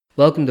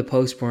Welcome to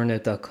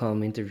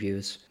postburnout.com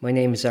interviews. My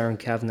name is Aaron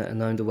Kavanagh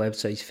and I'm the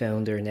website's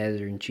founder and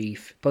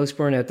editor-in-chief.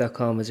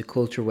 Postburnout.com is a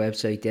culture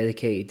website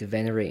dedicated to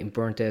venerating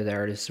burnt-out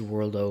artists the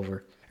world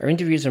over. Our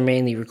interviews are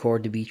mainly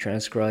recorded to be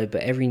transcribed,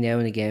 but every now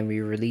and again we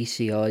release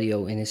the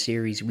audio in a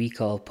series we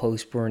call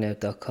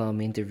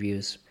postburnout.com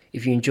interviews.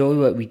 If you enjoy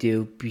what we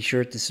do, be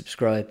sure to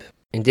subscribe.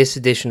 In this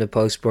edition of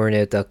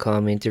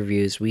postburnout.com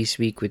interviews, we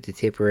speak with the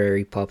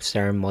Tipperary pop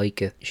star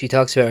Micah. She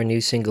talks about her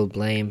new single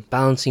Blame,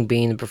 balancing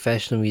being a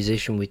professional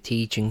musician with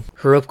teaching,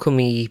 her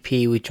upcoming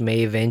EP which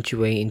may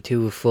eventuate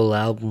into a full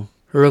album,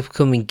 her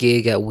upcoming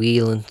gig at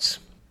Whelan's,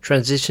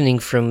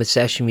 transitioning from a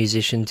session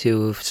musician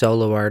to a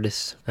solo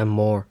artist, and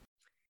more.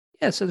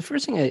 Yeah, so the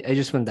first thing I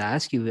just wanted to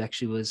ask you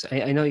actually was,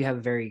 I know you have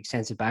a very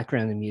extensive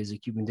background in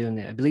music. You've been doing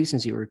it, I believe,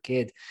 since you were a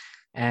kid.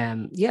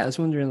 I was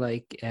wondering,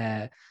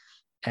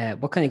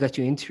 what kind of got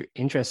you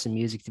interested in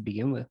music to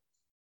begin with?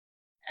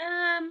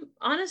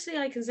 Honestly,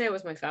 I can say it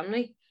was my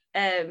family.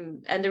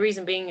 And the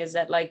reason being is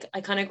that like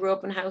I kind of grew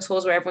up in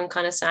households where everyone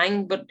kind of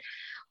sang, but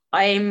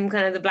I'm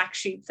kind of the black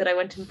sheep that I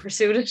went and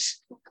pursued it.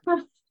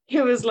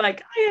 It was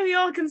like, oh yeah, we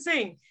all can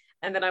sing.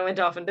 And then I went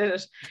off and did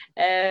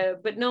it.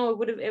 But no, it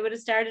would have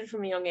started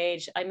from a young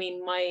age. I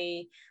mean,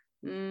 my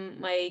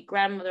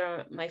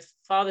grandmother, my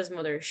father's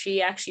mother,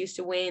 she actually used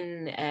to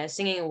win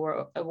singing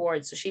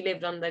awards. So she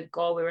lived on the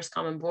Galway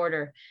Roscommon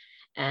border,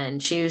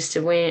 and she used to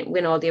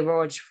win all the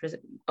awards,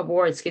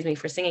 excuse me,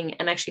 for singing.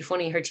 And actually,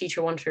 funny, her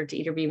teacher wanted her to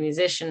either be a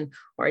musician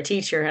or a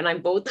teacher, and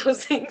I'm both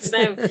those things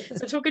now.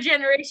 So it took a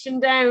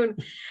generation down.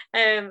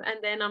 And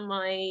then on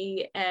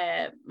my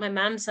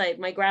mom's side,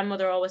 my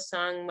grandmother always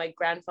sang, my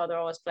grandfather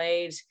always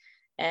played.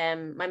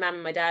 My mom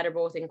and my dad are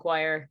both in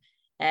choir.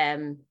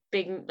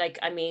 Big, like,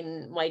 I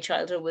mean, my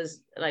childhood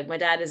was like, my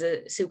dad is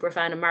a super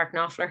fan of Mark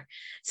Knopfler,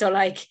 so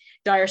like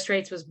Dire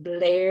Straits was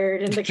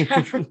blared in the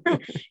car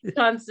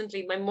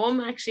constantly. My mum,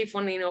 actually,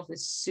 funny enough,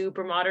 is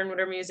super modern with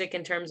her music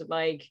in terms of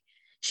like,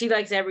 she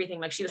likes everything.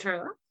 Like, she'll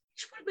turn, oh,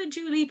 she put a bit of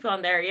Dua Lipa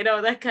on there,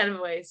 that kind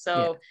of way.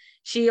 So Yeah.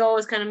 she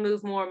always kind of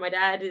moved more. My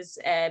dad is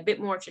a bit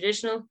more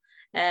traditional.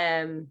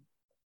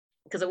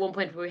 Because at one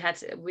point we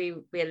had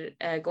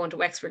going to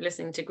Wexford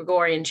listening to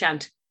Gregorian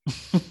chant.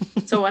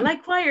 So I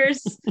like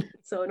choirs,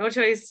 so no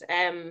choice.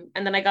 And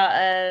then I got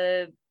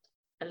a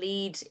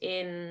lead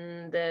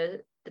in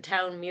the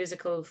town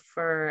musical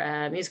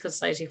for musical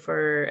society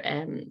for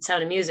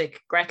Sound of Music,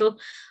 Gretel.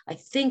 I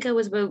think I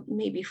was about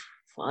maybe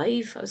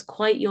 5. I was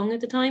quite young at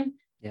the time.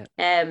 Yeah.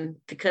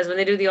 Because when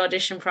they do the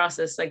audition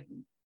process, like,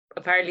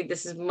 apparently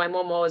this is, my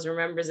mom always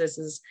remembers this,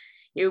 is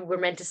you were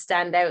meant to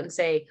stand out and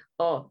say,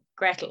 oh,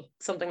 Gretel,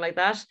 something like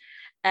that.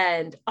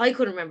 And I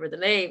couldn't remember the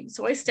name.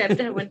 So I stepped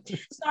out and went,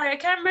 sorry, I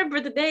can't remember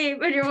the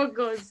name. And your mom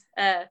goes,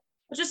 I'll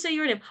just say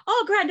your name.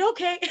 Oh, grand,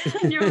 okay.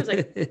 And your mom's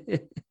like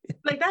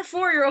that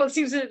 4-year-old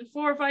seems to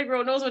 4 or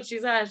 5-year-old knows what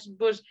she's at.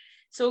 But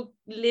so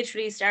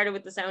literally started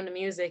with the Sound of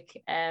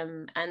Music.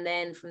 And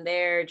then from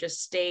there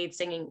just stayed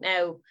singing.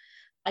 Now,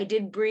 I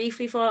did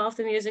briefly fall off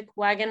the music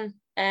wagon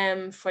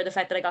for the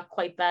fact that I got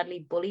quite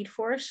badly bullied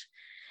for it.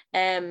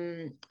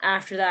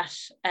 After that,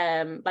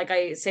 like,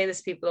 I say this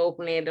to people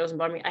openly, it doesn't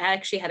bother me. I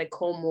actually had a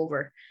comb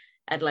over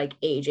at like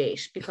age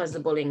 8 because of the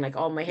bullying. Like,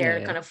 all my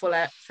hair kind of fell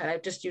out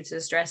just due to the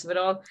stress of it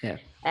all. Yeah.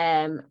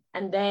 And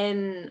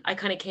then I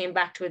kind of came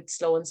back to it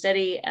slow and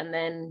steady, and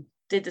then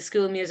did the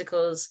school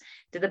musicals,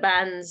 did the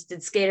bands,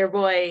 did Skater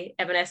Boy,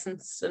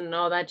 Evanescence, and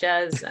all that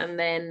jazz. And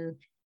then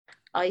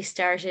I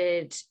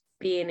started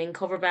being in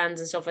cover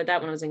bands and stuff like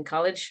that when I was in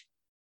college,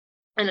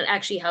 and it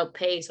actually helped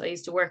pay. So I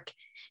used to work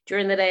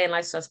during the day in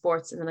lifestyle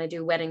sports, and then I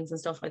do weddings and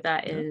stuff like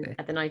that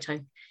at the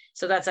nighttime.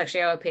 So that's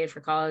actually how I paid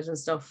for college and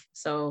stuff.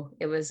 So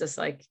it was just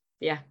like,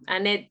 yeah.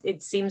 And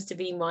it seems to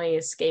be my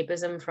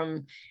escapism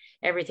from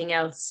everything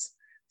else.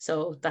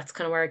 So that's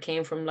kind of where it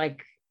came from.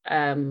 Like,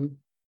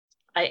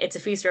 it's a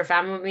feast or a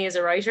famine with me as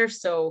a writer.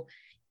 So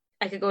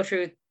I could go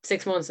through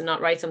 6 months and not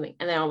write something,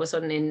 and then all of a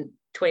sudden in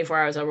 24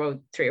 hours I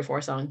wrote 3 or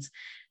 4 songs.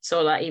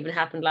 So that even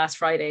happened last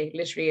Friday.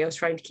 Literally, I was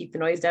trying to keep the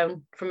noise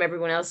down from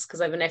everyone else because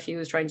I have a nephew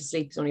who's trying to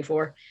sleep. He's only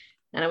 4.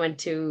 And I went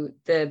to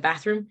the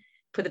bathroom,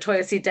 put the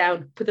toilet seat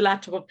down, put the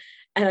laptop up,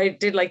 and I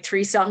did like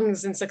 3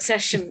 songs in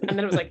succession. And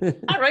then I was like,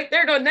 all right,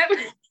 they're done now.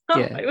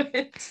 I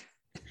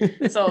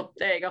went. So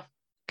there you go.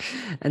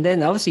 And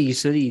then obviously you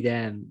studied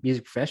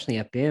music professionally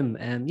at BIM.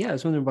 I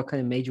was wondering what kind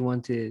of made you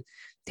want to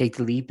take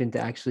the leap into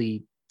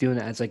actually doing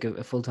it as like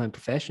a full-time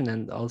profession,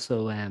 and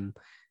also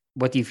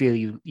what do you feel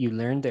you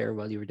learned there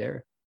while you were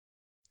there?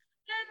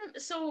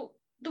 So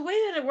the way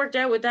that it worked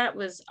out with that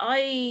was,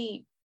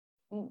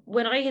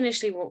 when I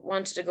initially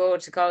wanted to go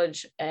to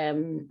college, I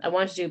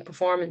wanted to do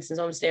performance in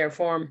some state or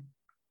form.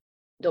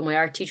 Though my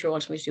art teacher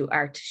wanted me to do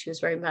art. She was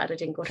very mad I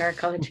didn't go to art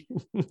college.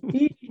 Got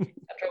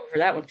trouble for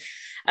that one.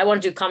 I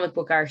want to do comic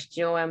book art. Do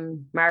you know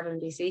Marvel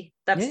and DC?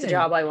 That's the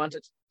job I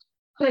wanted.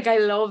 Like, I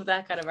love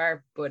that kind of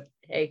art, but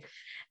hey.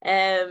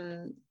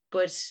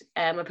 But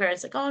my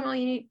parents like, oh no,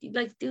 you need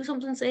like do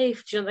something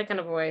safe, that kind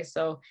of a way.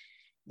 So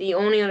the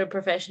only other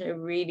profession I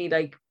really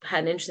like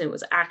had an interest in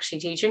was actually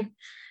teaching.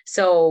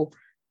 So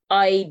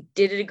I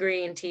did a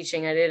degree in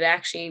teaching. I did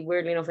actually,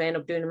 weirdly enough, I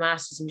ended up doing a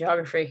master's in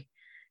geography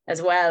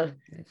as well.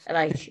 Nice.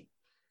 Like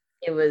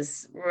it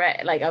was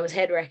like I was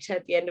head wrecked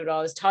at the end of it all.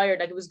 I was tired.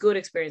 Like it was a good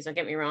experience, don't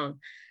get me wrong.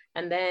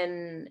 And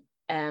then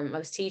I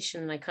was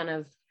teaching and I kind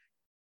of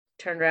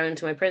turned around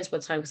to my principal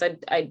at the time because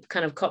I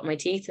kind of cut my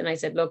teeth and I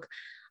said, look,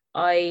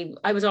 I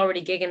was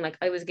already gigging, like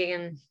I was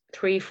gigging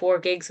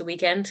 3-4 gigs a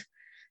weekend.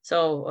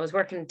 So I was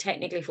working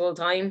technically full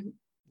time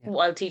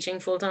while teaching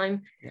full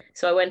time. Yeah.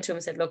 So I went to him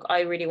and said, look,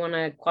 I really want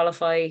to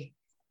qualify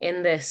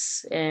in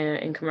this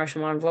in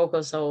commercial modern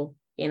vocal. So,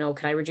 you know,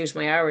 can I reduce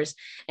my hours?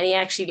 And he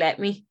actually let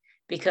me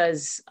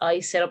because I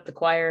set up the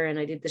choir and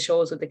I did the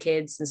shows with the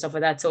kids and stuff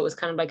like that. So it was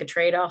kind of like a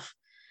trade-off.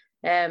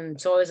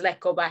 So I was let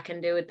go back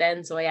and do it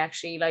then. So I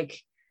actually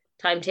like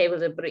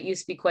timetabled it, but it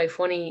used to be quite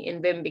funny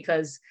in BIM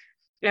because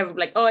everyone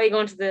like, oh, are you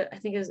going to the, I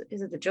think is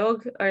it the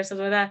Jug or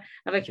something like that?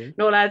 I'm like,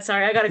 no lads,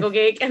 sorry, I gotta go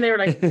gig. And they were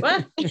like,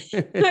 what?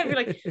 I'd be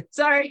like,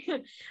 sorry.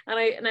 And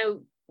I now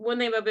one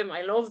thing about BIM,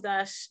 I love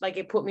that like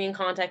it put me in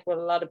contact with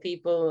a lot of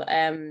people.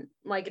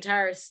 My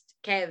guitarist,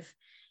 Kev,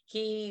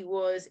 he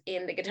was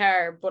in the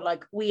guitar, but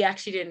like we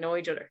actually didn't know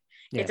each other.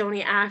 Yeah. It's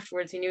only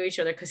afterwards we knew each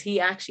other because he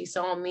actually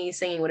saw me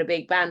singing with a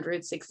big band,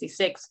 Route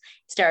 66,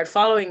 started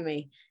following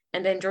me.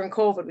 And then during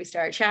COVID, we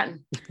started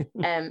chatting.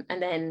 And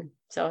then,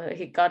 so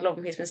God love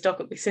him, he's been stuck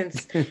with me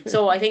since.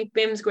 So I think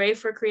BIM's great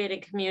for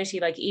creating community.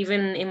 Like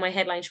even in my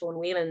headline show in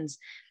Whelan's,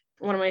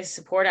 one of my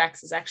support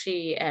acts is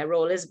actually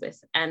Ro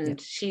Elizabeth. And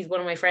she's one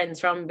of my friends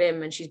from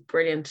BIM and she's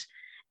brilliant.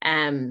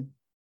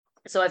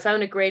 So I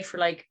found it great for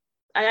like,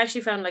 I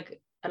actually found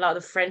like a lot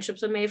of the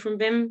friendships I made from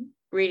BIM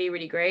really,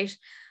 really great.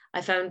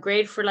 I found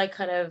great for like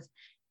kind of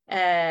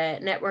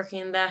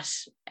networking that.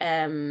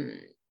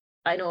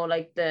 I know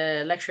like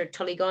the lecturer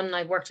Tully Gunn,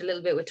 I've worked a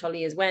little bit with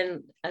Tully as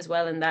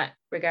well in that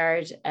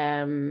regard.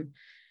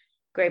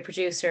 Great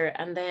producer.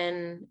 And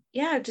then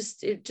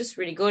it just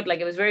really good. Like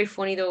it was very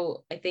funny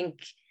though. I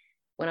think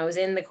when I was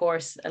in the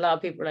course, a lot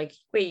of people were like,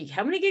 wait,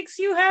 how many gigs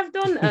do you have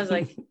done? I was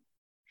like,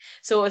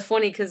 so it was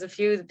funny because a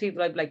few of the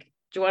people I'd be like,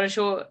 do you want to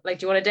show, like,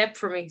 do you want a depth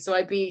for me? So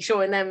I'd be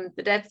showing them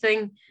the depth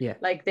thing. Yeah.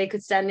 Like they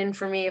could stand in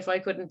for me if I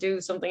couldn't do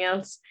something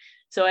else.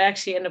 So I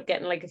actually ended up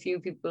getting like a few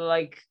people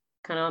like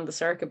kind of on the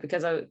circuit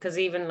because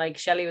even like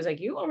Shelley was like,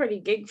 you already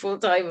gig full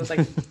time. I was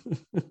like,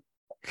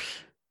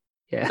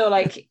 yeah. So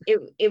like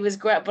it was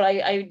great, but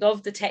I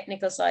love the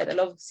technical side. I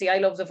love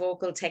the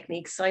vocal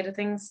technique side of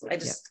things. I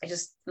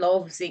just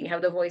love seeing how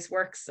the voice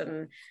works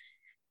and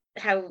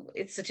how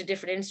it's such a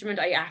different instrument.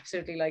 I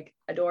absolutely like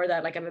adore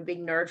that. Like I'm a big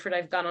nerd for it.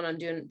 I've gone on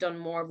and done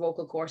more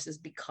vocal courses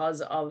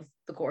because of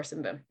the course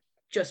in BIM,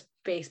 just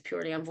based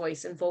purely on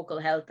voice and vocal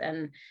health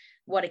and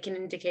what it can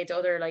indicate to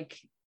other like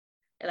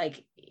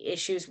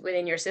issues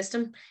within your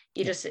system.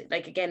 You just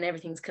like, again,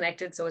 everything's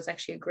connected, so it's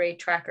actually a great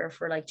tracker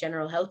for like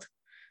general health.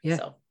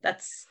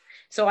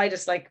 So I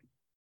just like,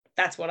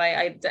 that's what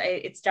I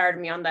it started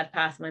me on that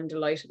path and I'm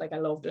delighted. Like I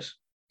loved it.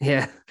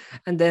 Yeah.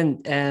 And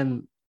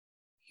then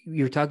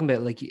you were talking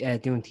about like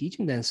doing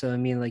teaching then. So I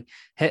mean, like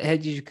how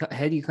do you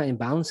kind of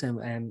balance them?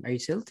 Are you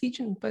still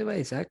teaching, by the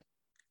way, Zach?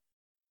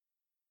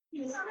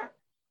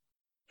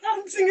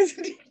 Balancing is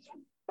a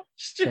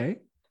sorry.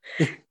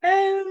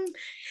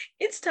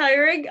 It's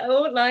tiring, I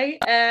won't lie.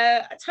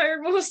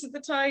 Tired most of the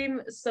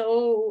time.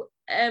 So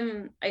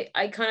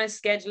I kind of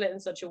schedule it in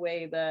such a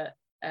way that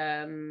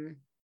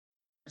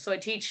so I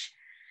teach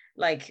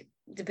like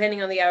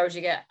depending on the hours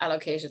you get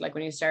allocated. Like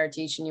when you start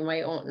teaching, you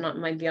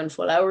might be on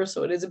full hours,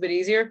 so it is a bit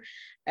easier.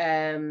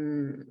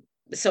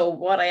 So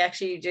what I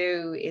actually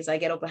do is I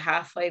get up at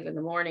 5:30 in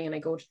the morning and I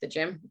go to the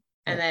gym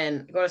and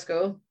then go to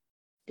school,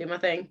 do my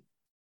thing,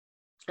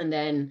 and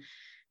then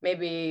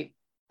maybe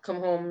come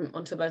home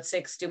until about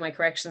 6, do my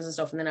corrections and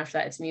stuff, and then after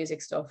that it's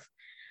music stuff.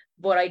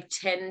 But I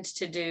tend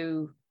to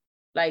do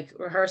like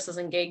rehearsals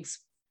and gigs,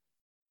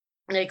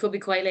 and it could be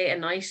quite late at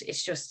night.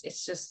 It's just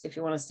if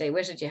you want to stay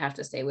with it, you have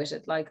to stay with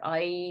it. Like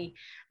I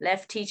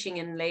left teaching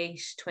in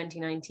late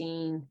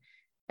 2019.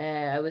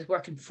 I was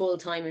working full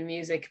time in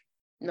music,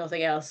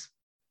 nothing else,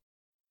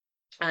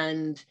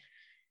 and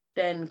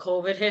then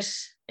COVID hit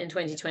in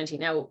 2020.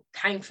 Now,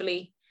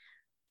 thankfully,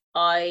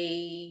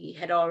 I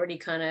had already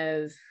kind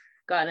of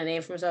gotten a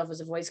name for myself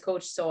as a voice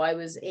coach, so I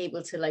was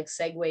able to like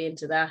segue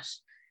into that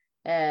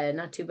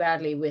not too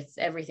badly with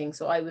everything,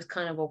 so I was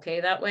kind of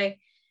okay that way.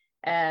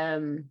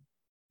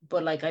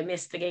 But like I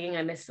missed the gigging,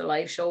 I missed the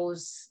live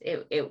shows.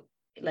 It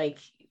like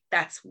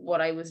that's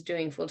what I was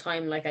doing full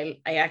time. Like I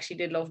actually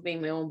did love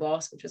being my own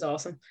boss, which was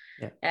awesome.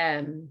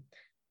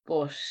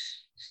 But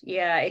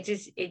yeah, I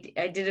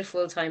did it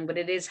full time, but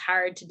it is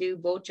hard to do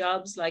both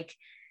jobs. Like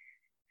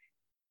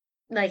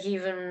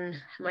even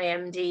my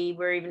MD,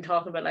 we're even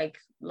talking about like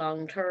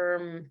long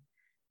term,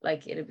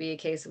 like it'd be a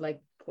case of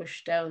like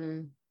push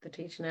down the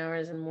teaching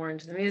hours and more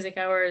into the music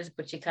hours,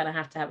 but you kind of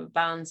have to have a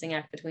balancing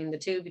act between the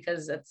two,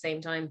 because at the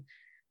same time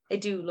I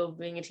do love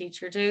being a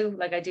teacher too.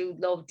 Like I do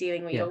love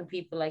dealing with young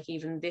people. Like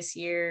even this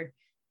year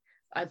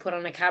I put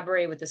on a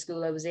cabaret with the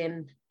school I was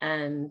in,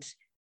 and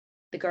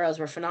the girls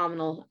were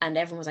phenomenal, and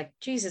everyone was like,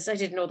 Jesus, I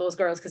didn't know those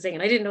girls could sing,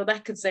 and I didn't know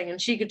that could sing,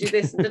 and she could do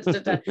this, and da, da,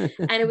 da, da.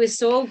 And it was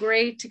so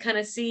great to kind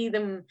of see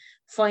them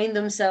find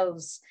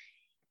themselves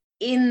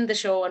in the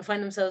show and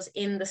find themselves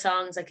in the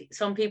songs. Like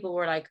some people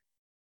were like,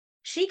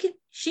 she could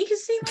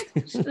sing like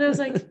that. And I was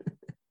like,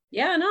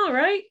 yeah, no,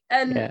 right.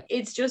 And Yeah.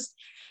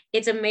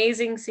 it's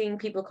amazing seeing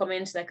people come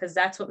into that, because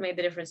that's what made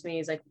the difference to me,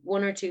 is like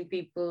one or two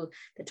people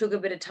that took a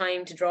bit of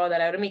time to draw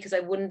that out of me, because I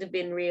wouldn't have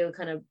been real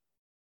kind of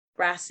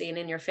brassy and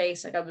in your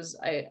face.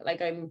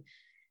 Like I'm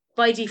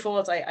by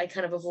default, I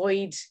kind of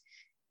avoid,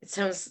 it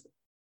sounds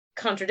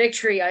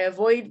contradictory, I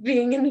avoid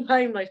being in the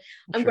limelight.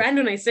 I'm Sure. grand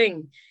when I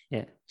sing.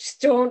 Yeah.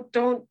 Just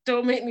don't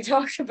make me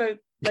talk about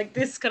like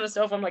this kind of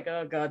stuff. I'm like,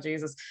 oh God,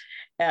 Jesus.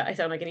 I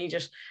sound like an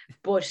idiot.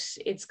 But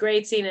it's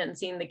great seeing it and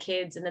seeing the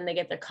kids, and then they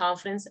get their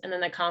confidence, and then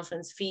that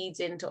confidence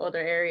feeds into other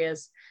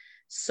areas.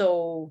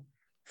 So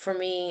for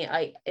me,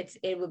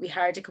 it would be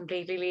hard to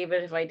completely leave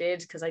it if I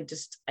did, because I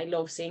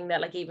love seeing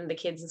that. Like even the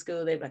kids in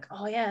school, they're like,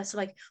 oh yeah, so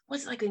like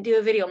what's it like when you do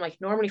a video? I'm like,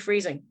 normally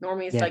freezing.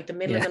 Normally it's Yeah. like the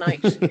middle Yeah. of the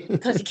night,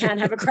 because you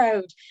can't have a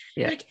crowd.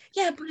 Yeah. Like,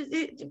 yeah, but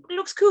it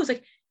looks cool. It's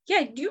like,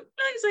 yeah, do you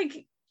realize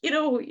like,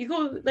 you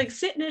go like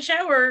sit in a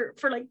shower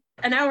for like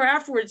an hour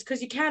afterwards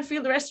because you can't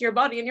feel the rest of your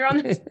body and you're on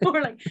the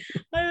floor. Like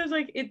I was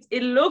like,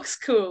 it looks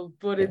cool,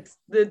 but Yeah. it's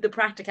the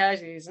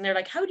practicalities. And they're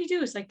like, how do you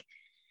do? It's like,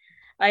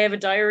 I have a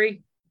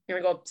diary. Here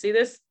we go. See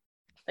this?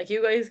 Like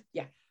you guys?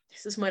 Yeah,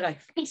 this is my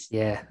life.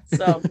 Yeah.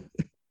 So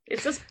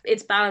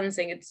it's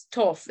balancing. It's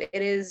tough.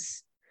 It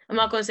is. I'm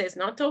not going to say it's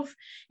not tough.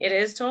 It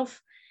is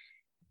tough.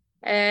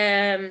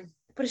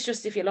 But it's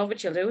just, if you love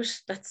it, you'll do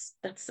it.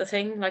 That's the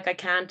thing. Like I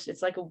can't.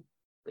 It's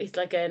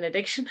like an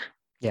addiction.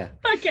 Yeah.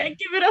 I can't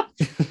give it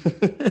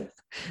up.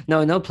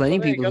 No, I know plenty of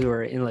Well, there you people go. who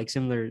are in like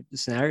similar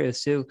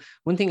scenarios too.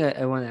 One thing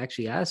I want to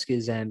actually ask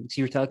is, so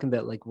you were talking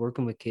about like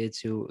working with kids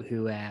who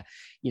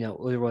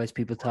otherwise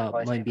people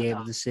thought might be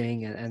able to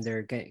sing, and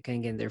they're kind of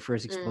getting their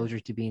first exposure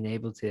to being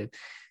able to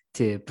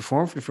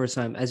perform for the first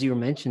time. As you were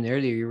mentioning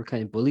earlier, you were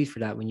kind of bullied for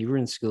that when you were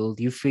in school.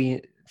 Do you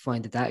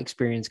find that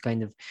experience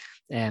kind of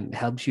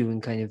helps you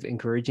in kind of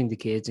encouraging the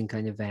kids and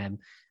kind of and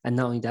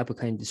not only that, but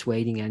kind of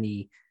dissuading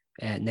any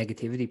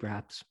negativity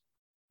perhaps?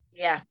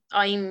 Yeah,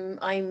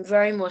 I'm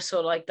very much so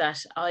like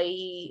that.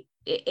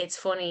 It's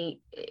funny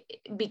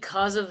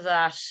because of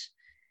that.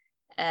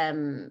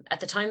 At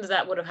the time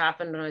that would have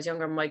happened when I was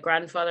younger, my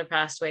grandfather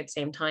passed away at the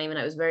same time, and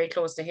I was very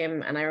close to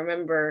him. And I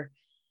remember,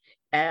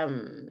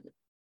 um,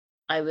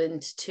 I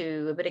went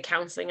to a bit of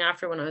counseling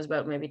after, when I was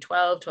about maybe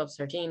 12,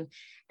 13,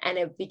 and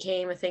it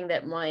became a thing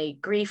that my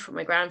grief for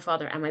my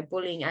grandfather and my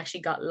bullying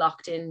actually got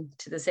locked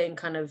into the same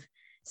kind of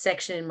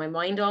section in my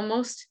mind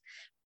almost.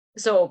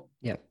 So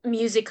Yeah.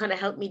 music kind of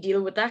helped me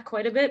deal with that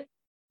quite a bit.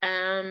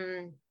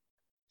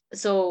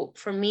 So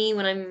for me,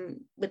 when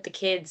I'm with the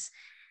kids,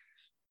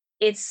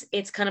 it's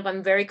kind of,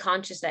 I'm very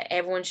conscious that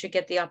everyone should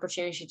get the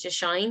opportunity to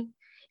shine.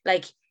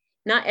 Like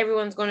not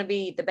everyone's going to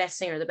be the best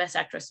singer, the best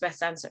actress, the best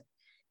dancer,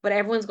 but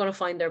everyone's going to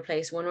find their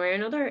place one way or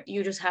another.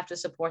 You just have to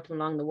support them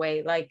along the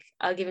way. Like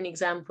I'll give an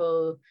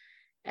example.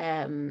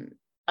 I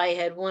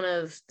had one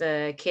of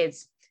the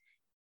kids,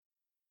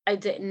 a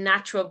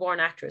natural born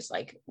actress,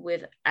 like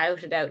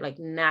without a doubt, like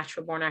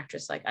natural born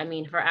actress. Like, I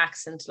mean, her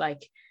accent,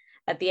 like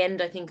at the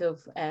end, I think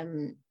of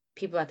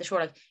people at the show,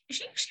 like, is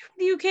she from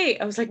the UK?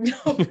 I was like,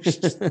 no,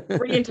 she's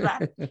brilliant at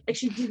that. Like,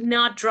 she did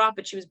not drop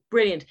it. She was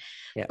brilliant.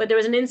 Yeah. But there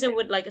was an incident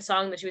with like a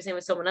song that she was saying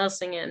with someone else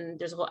singing,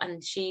 and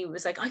and she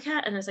was like, I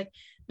can't. And I was like,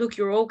 look,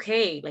 you're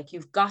okay. Like,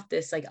 you've got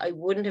this. Like, I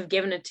wouldn't have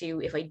given it to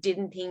you if I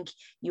didn't think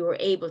you were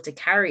able to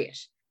carry it.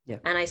 Yeah.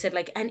 And I said,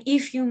 like, and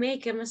if you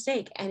make a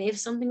mistake and if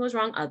something goes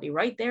wrong, I'll be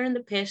right there in the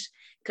pit.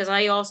 Because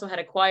I also had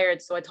a choir,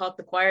 so I taught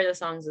the choir the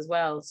songs as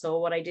well. So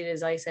what I did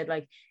is I said,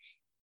 like,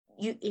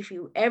 if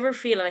you ever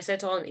feel, and I said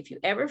to all, if you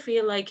ever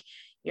feel like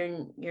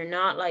you're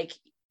not like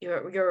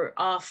you're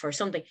off or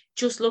something,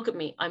 just look at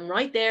me. I'm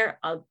right there.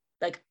 I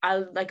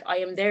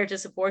am there to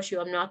support you.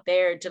 I'm not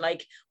there to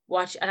like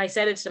watch. And I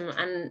said it to them.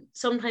 And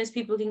sometimes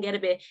people can get a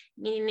bit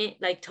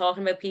like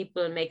talking about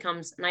people and make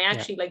comments. And I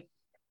actually like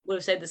would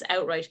have said this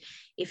outright.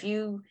 If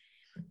you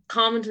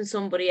comment on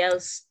somebody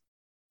else,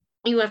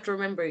 you have to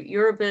remember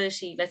your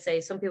ability. Let's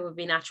say some people would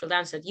be natural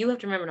dancers. You have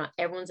to remember not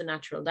everyone's a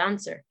natural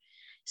dancer.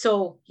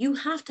 So you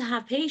have to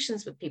have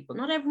patience with people.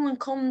 Not everyone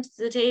comes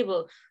to the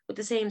table with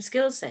the same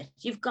skill set.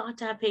 You've got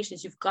to have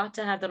patience. You've got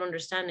to have that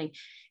understanding,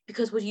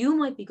 because what you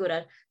might be good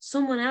at,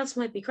 someone else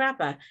might be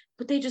crap at,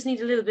 but they just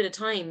need a little bit of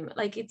time.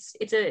 Like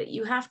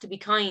you have to be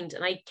kind.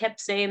 And I kept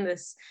saying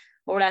this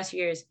over the last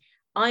few years.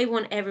 I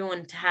want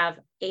everyone to have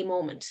a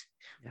moment,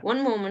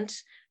 one moment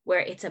where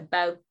it's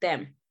about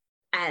them.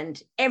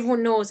 And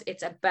everyone knows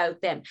it's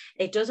about them.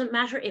 It doesn't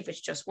matter if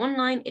it's just one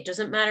line. It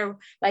doesn't matter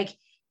like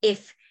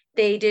if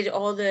they did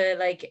all the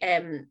like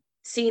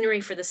scenery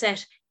for the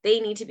set. They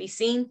need to be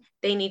seen.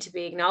 They need to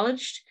be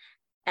acknowledged.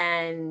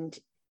 And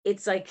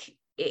it's like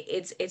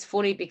it's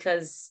funny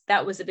because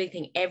that was a big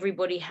thing.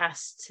 Everybody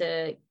has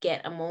to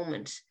get a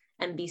moment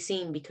and be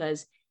seen,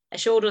 because a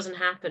show doesn't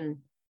happen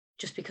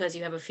just because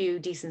you have a few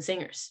decent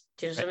singers.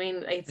 Do you know what I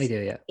mean? I do,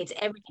 yeah. It's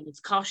everything. It's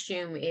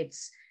costume.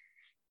 It's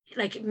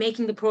like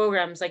making the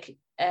programs. Like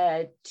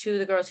two of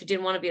the girls who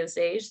didn't want to be on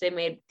stage, they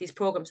made these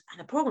programs, and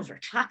the programs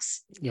were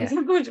class. Yeah.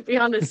 I'm going to be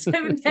honest.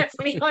 I would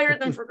definitely hire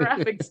them for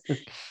graphics.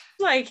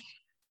 Like,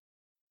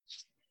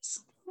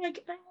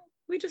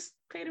 we just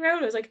played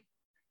around. I was like,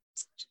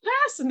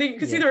 class, and you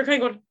could see they were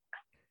kind of going.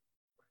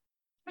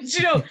 But,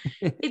 you know,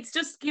 it's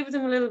just gives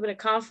them a little bit of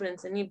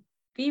confidence, and you'd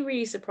be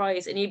really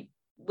surprised. And you,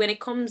 when it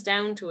comes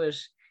down to it,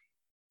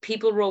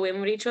 people row in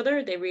with each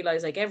other. They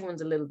realize like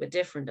everyone's a little bit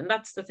different, and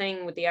that's the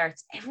thing with the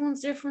arts.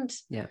 Everyone's different.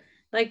 Yeah.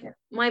 Like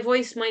my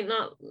voice might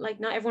not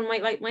not everyone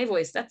might like my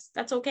voice.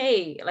 That's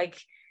okay.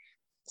 Like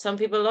some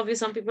people love you,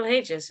 some people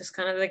hate you. It's just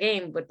kind of the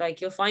game. But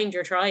like you'll find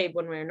your tribe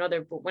one way or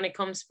another. But when it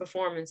comes to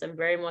performance, I'm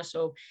very much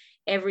so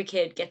every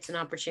kid gets an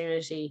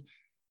opportunity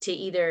to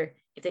either,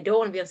 if they don't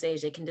want to be on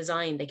stage, they can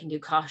design, they can do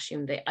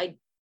costume.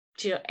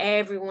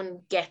 Everyone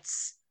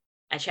gets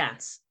a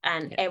chance,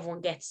 and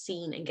everyone gets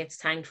seen and gets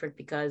thanked for it,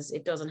 because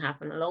it doesn't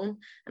happen alone.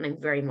 And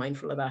I'm very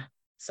mindful of that.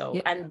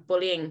 So, and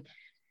bullying,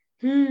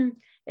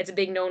 it's a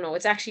big no-no.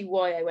 It's actually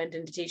why I went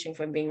into teaching, if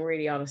I'm being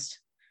really honest.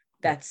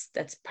 That's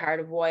part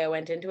of why I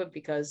went into it,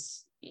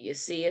 because you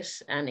see it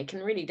and it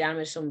can really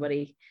damage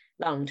somebody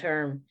long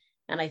term.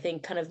 And I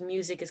think kind of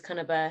music is kind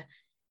of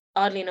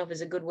oddly enough,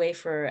 is a good way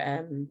for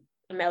a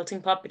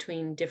melting pot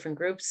between different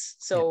groups.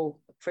 So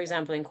for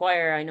example, in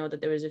choir, I know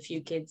that there was a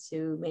few kids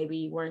who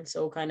maybe weren't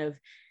so kind of,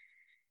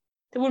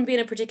 they wouldn't be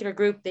in a particular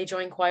group. They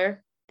joined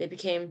choir. They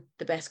became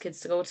the best kids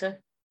to go to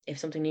if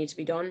something needs to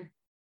be done.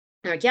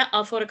 They're like, yeah,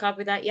 I'll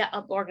photocopy that. Yeah,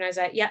 I'll organize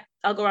that. Yeah,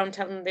 I'll go around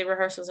telling them the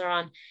rehearsals are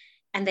on.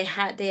 And they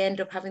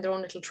ended up having their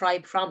own little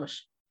tribe from it.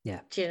 Yeah.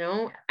 Do you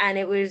know? And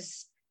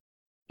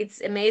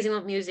it's amazing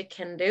what music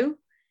can do.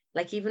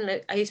 Like even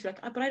I used to be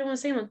like, oh, but I don't want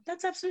to sing one.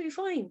 That's absolutely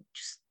fine.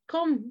 Just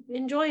come,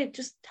 enjoy it.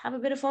 Just have a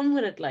bit of fun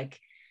with it. Like,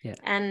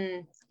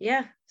 and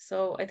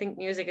so I think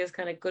music is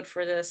kind of good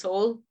for the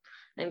soul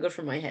and good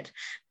for my head.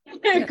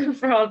 Good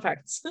for all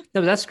parts. No,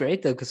 but that's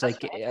great though, because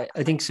like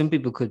I think some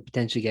people could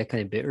potentially get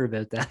kind of bitter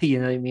about that, you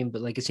know what I mean?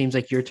 But like it seems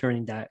like you're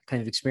turning that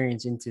kind of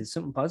experience into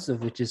something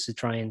positive, which is to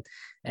try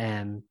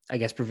and I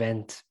guess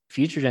prevent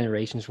future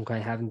generations from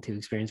kind of having to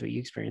experience what you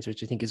experience,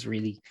 which I think is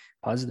really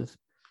positive.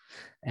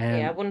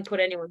 I wouldn't put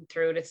anyone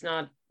through it. It's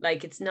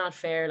not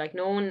fair. Like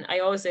I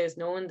always say is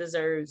no one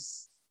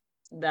deserves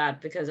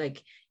that, because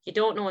like you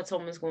don't know what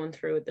someone's going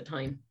through at the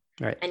time.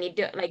 Right. And you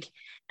do like,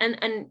 and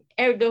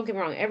don't get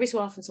me wrong, every so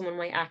often someone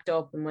might act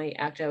up and might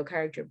act out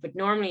character, but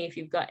normally if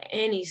you've got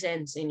any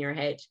sense in your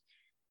head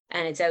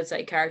and it's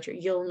outside character,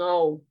 you'll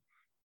know,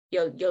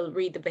 you'll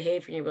read the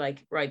behavior and you'll be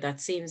like, right, that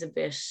seems a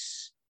bit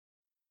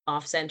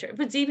off center.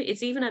 But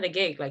it's even at a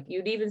gig, like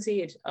you'd even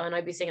see it, and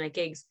I'd be singing at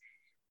gigs.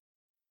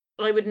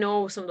 I would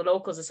know some of the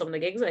locals of some of the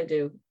gigs I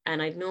do,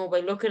 and I'd know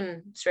by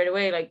looking straight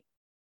away, like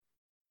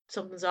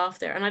something's off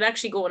there. And I'd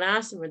actually go and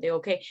ask them, are they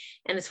okay?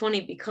 And it's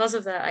funny, because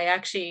of that, I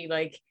actually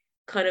like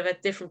kind of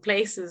at different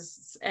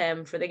places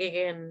for the gig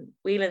in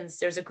Whelan's,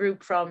 there's a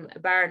group from a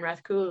bar in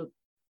Rathcoole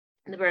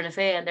in the Burnafe,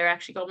 and they're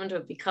actually coming to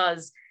it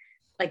because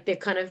like they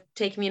kind of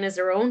take me in as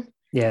their own.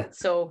 Yeah.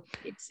 So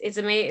it's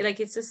amazing. Like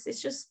it's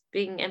just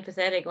being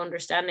empathetic,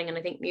 understanding. And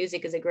I think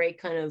music is a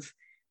great kind of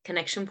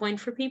connection point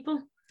for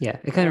people. Yeah.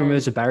 It kind of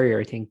removes a barrier,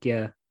 I think.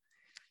 Yeah.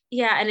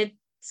 Yeah. And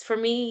it's, for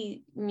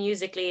me,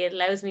 musically, it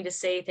allows me to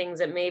say things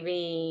that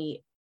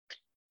maybe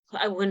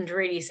I wouldn't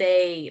really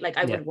say, like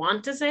I would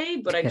want to say,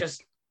 but I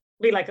just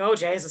be like, oh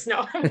Jesus,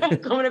 no, I'm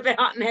coming a bit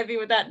hot and heavy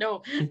with that.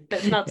 No,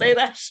 let's not say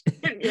that,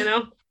 you know.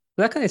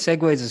 Well, that kind of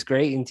segues us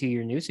great into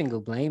your new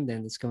single "Blame."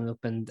 Then it's coming up,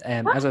 and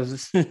as I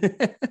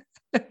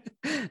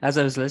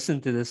was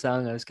listening to the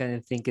song, I was kind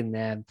of thinking,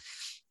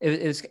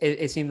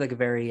 it seemed like a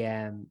very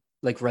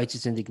like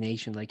righteous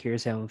indignation. Like,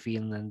 here's how I'm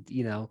feeling, and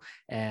you know,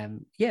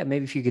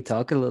 maybe if you could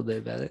talk a little bit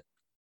about it.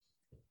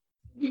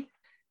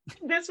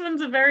 This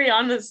one's a very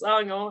honest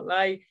song, I won't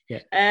lie.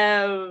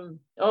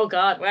 Oh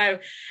God, wow.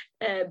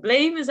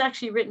 Blame is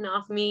actually written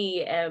off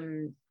me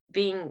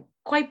being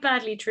quite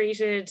badly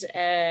treated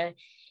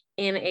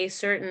in a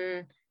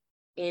certain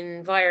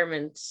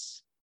environment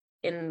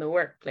in the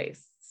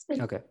workplace.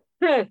 Okay.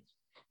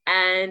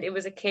 And it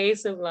was a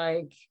case of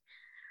like,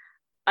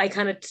 I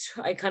kind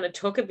of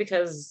took it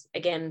because,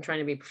 again, trying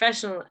to be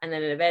professional, and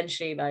then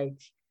eventually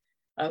like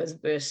I was a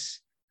bit,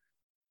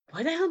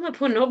 why the hell am I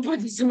putting up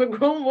with this? I'm a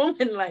grown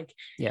woman, like.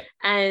 Yeah.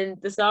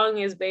 And the song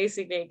is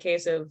basically a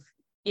case of,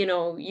 you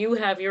know, you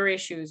have your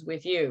issues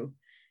with you,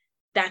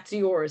 that's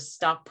yours,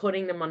 stop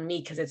putting them on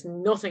me, because it's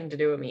nothing to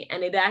do with me.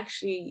 And it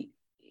actually,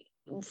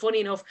 funny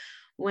enough,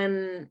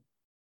 when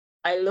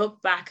I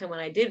look back and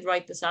when I did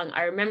write the song,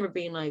 I remember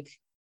being like,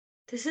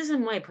 this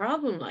isn't my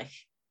problem, like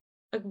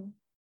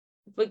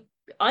but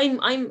I'm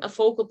a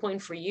focal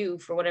point for you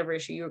for whatever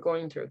issue you're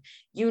going through.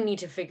 You need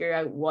to figure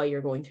out why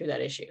you're going through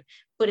that issue,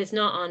 but it's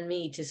not on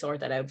me to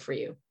sort that out for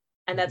you.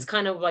 And that's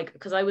kind of like,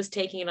 because I was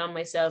taking it on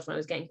myself and I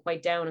was getting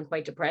quite down and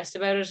quite depressed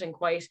about it, and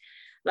quite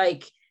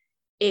like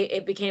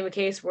it became a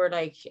case where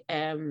like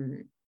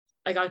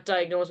I got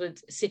diagnosed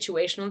with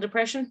situational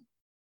depression.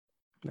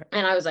 Right.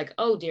 And I was like,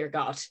 oh dear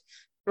God,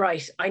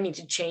 right, I need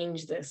to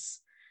change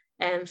this.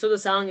 And so the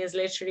song is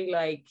literally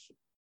like,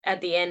 at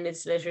the end,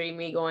 it's literally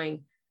me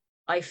going,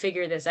 I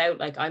figure this out.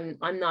 Like I'm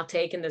not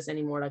taking this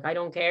anymore. Like I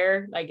don't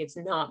care. Like it's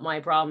not my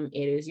problem.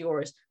 It is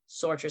yours.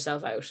 Sort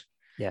yourself out.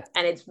 Yeah.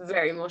 And it's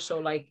very much so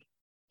like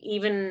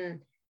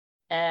even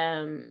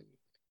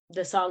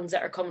the songs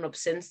that are coming up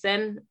since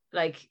then,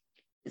 like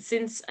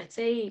since I'd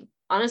say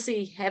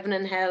honestly, Heaven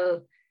and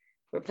Hell,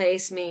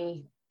 Replace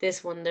Me,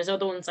 this one, there's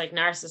other ones like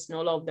Narcissus,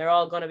 No Love, they're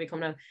all gonna be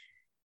coming out.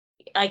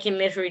 I can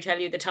literally tell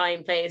you the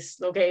time, place,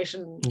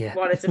 location, Yeah.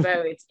 what it's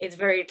about. It's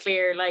very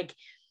clear. Like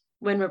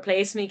when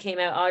Replace Me came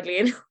out, oddly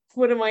enough,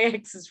 one of my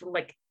exes from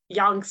like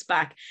yonks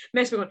back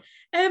messaged me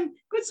going,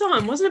 good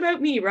song, wasn't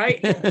about me, right?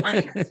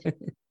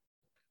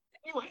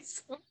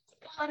 Anyways,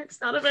 God,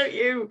 it's not about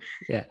you.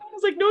 Yeah. I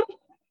was like, no.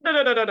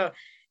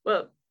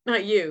 Well,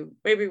 not you,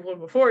 maybe one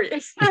before you.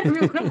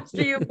 Everyone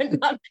after you, but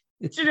not,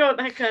 you know,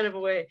 that kind of a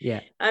way.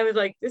 Yeah. I was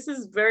like, this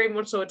is very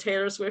much so a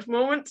Taylor Swift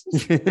moment.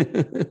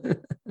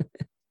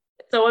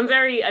 So I'm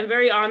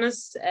very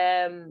honest,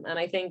 and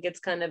I think it's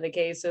kind of a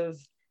case of,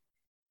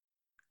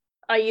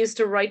 I used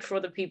to write for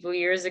other people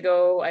years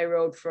ago. I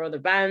wrote for other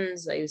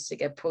bands. I used to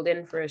get pulled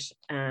in for it,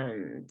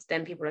 and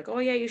then people were like, "Oh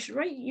yeah, you should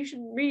write. You should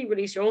really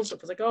release your own stuff."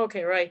 I was like, "Oh,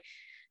 okay, right."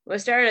 When I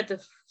started at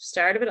the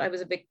start of it, I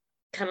was a bit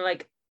kind of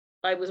like,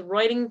 I was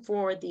writing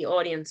for the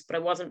audience, but I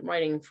wasn't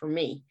writing for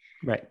me.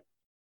 Right.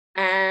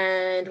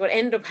 And what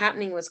ended up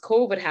happening was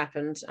COVID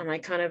happened, and I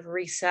kind of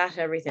reset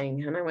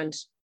everything, and I went,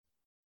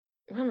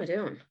 "What am I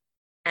doing?"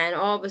 And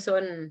all of a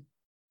sudden,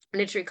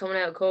 literally coming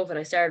out of COVID,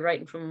 I started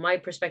writing from my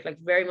perspective,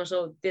 like very much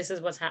so, this is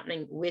what's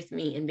happening with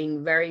me, and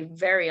being very,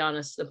 very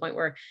honest to the point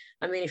where,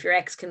 I mean, if your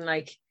ex can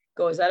like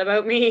go, "Is that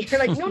about me?" You're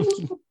like, no.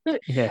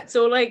 Yeah.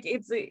 So like,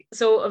 it's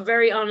a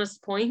very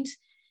honest point,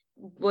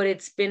 but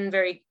it's been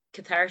very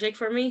cathartic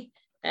for me.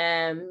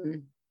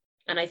 And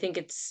I think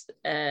it's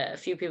a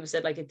few people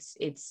said like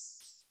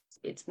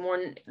it's more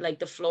like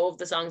the flow of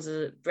the songs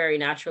is very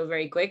natural,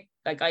 very quick.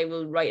 Like I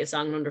will write a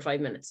song in under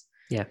 5 minutes.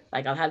 Yeah.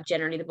 Like I'll have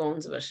generally the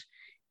bones of it.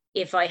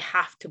 If I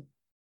have to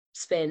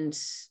spend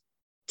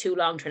too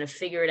long trying to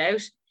figure it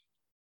out,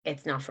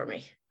 it's not for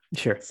me.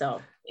 Sure.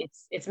 So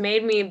it's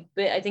made me a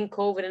bit, I think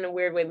COVID in a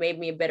weird way made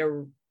me a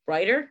better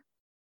writer.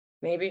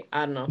 Maybe,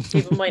 I don't know.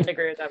 People might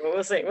agree with that, but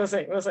we'll see.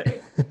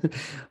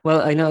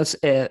 Well, I know it's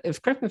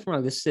if correct me if I'm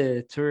wrong, this is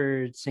the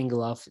third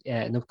single off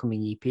an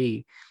upcoming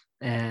EP.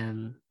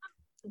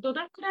 So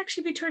that could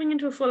actually be turning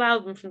into a full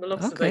album from the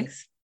looks of Okay.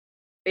 things.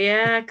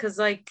 Yeah, because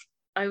like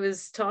I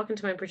was talking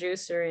to my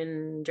producer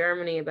in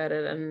Germany about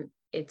it, and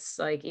it's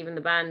like even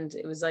the band,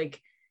 it was like,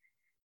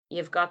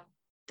 you've got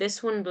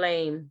this one,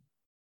 Blame,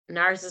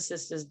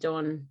 Narcissist is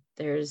done,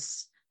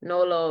 there's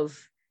No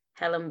Love,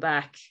 Hell and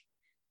Back,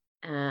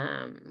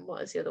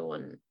 what is the other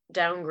one?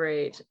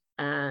 Downgrade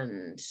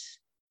and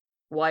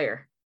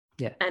Wire.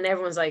 Yeah. And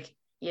everyone's like,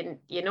 you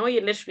know,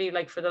 you literally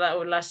like for the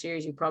last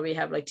years, you probably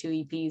have like 2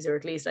 EPs or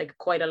at least like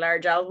quite a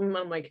large album.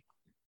 I'm like,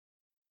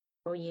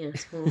 oh yeah, I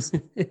suppose.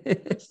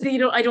 So, you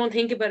know, I don't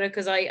think about it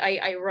because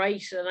I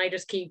write and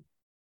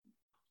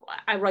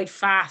I write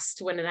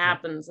fast when it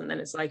happens, and then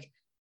it's like,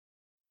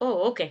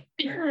 oh, okay.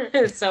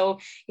 So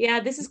yeah,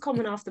 this is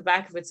coming off the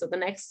back of it. So the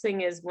next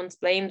thing is, once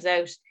Blame's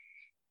out,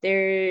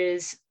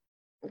 there's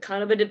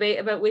kind of a debate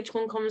about which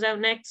one comes out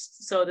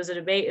next. So there's a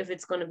debate if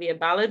it's going to be a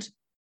ballad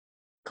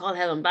called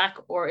Hell and Back,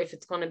 or if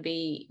it's going to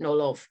be No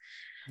Love.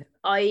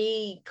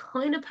 I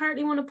kind of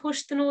partly want to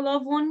push the No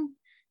Love one,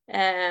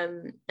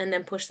 and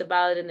then push the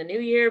ballad in the new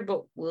year,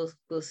 but we'll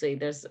see.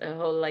 There's a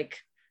whole like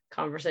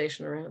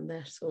conversation around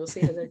that, so we'll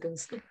see how that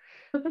goes.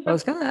 I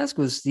was going to ask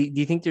was, do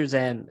you think there's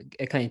a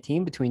kind of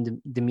theme between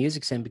the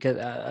music scene? Because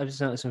I was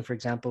noticing, for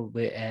example,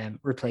 with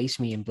Replace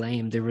Me and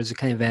Blame, there was a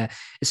kind of a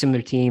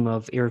similar theme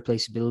of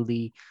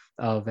irreplaceability,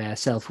 of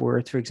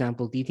self-worth, for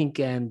example. Do you think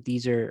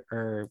these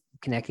are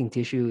connecting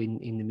tissue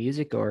in the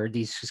music, or are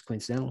these just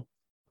coincidental?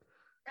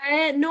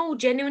 No,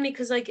 genuinely,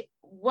 because like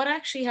what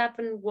actually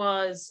happened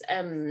was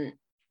Heaven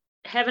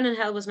and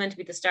Hell was meant to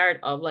be the start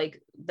of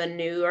like the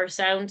newer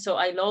sound. So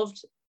I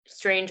loved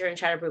Stranger and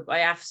Shatterproof. I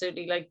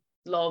absolutely like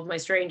love My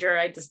Stranger.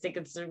 I just think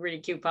it's a really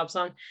cute pop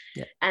song.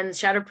 Yeah. And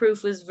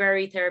Shatterproof was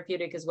very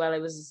therapeutic as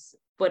well.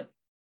 But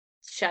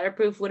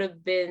Shatterproof would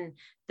have been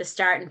the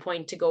starting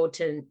point to go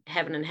to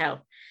Heaven and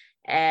Hell.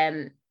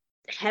 Heaven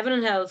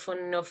and Hell, fun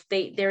enough,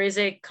 there is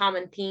a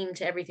common theme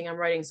to everything I'm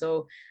writing.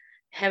 So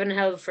Heaven and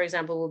Hell, for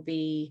example, would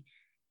be,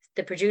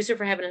 the producer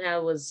for Heaven and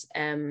Hell was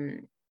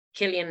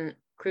Killian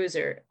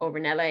Cruiser over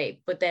in LA,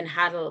 but then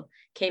Haddle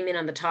came in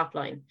on the top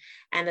line,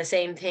 and the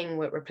same thing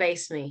with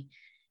Replace Me.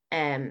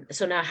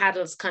 So now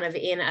Haddle's kind of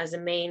in as a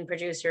main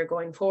producer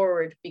going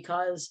forward,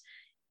 because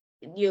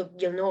you'll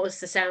notice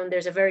the sound.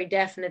 There's a very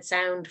definite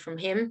sound from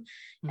him,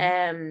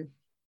 and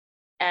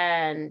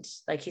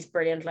like he's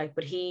brilliant. Like,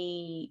 but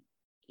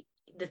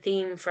the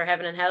theme for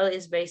Heaven and Hell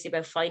is basically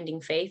about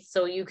finding faith.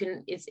 So it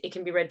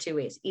can be read two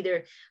ways: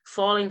 either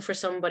falling for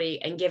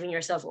somebody and giving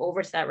yourself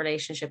over to that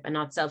relationship and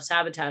not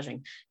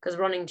self-sabotaging, because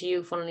Running to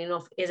You, funnily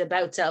enough, is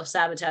about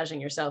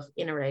self-sabotaging yourself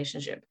in a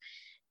relationship.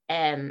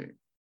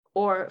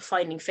 or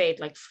finding faith,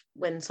 like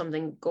when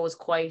something goes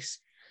quite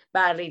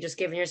badly, just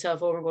giving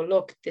yourself over and go,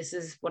 look, this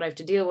is what I have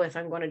to deal with.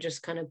 I'm going to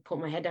just kind of put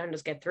my head down and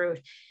just get through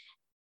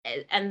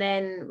it. And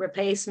then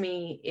Replace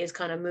Me is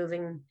kind of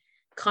moving,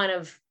 kind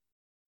of,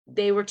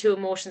 they were two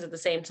emotions at the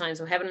same time.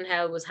 So Heaven and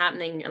Hell was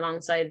happening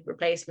alongside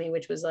Replace Me,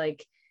 which was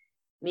like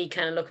me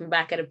kind of looking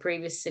back at a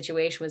previous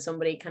situation with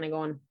somebody kind of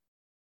going,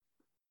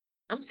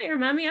 I'm not your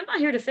mommy, I'm not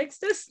here to fix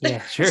this.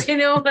 Yeah, sure. You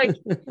know, like,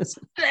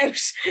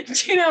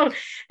 you know,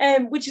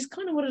 which is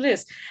kind of what it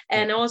is.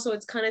 And also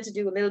it's kind of to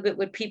do a little bit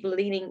with people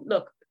leaning,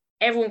 look,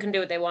 everyone can do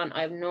what they want.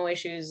 I have no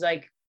issues.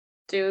 Like,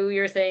 do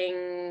your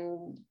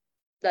thing,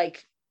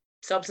 like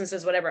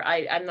substances, whatever.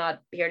 I'm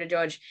not here to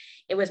judge.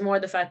 It was more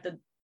the fact that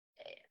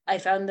I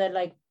found that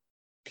like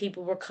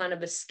people were kind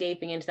of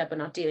escaping into that, but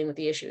not dealing with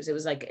the issues. It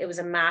was like, it was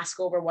a mask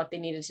over what they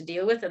needed to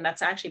deal with. And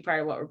that's actually part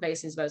of what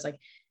Replacing is about. It's like,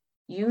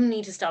 you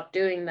need to stop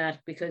doing that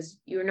because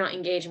you're not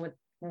engaging with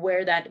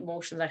where that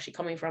emotion is actually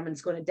coming from, and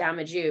it's going to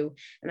damage you.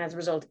 And as a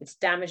result, it's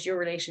damaged your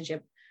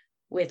relationship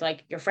with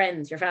like your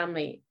friends, your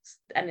family.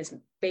 And it's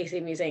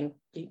basically me saying,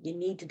 you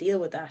need to deal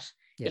with that.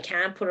 Yeah. You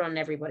can't put it on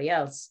everybody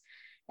else.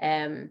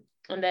 And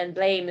then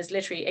Blame is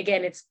literally,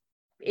 again,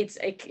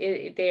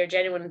 they are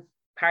genuine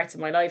parts of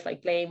my life,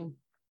 like blame,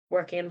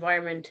 working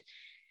environment.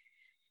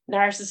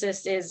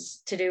 Narcissist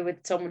is to do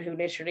with someone who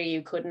literally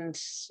you couldn't,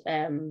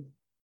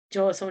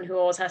 someone who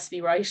always has to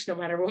be right no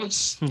matter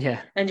what.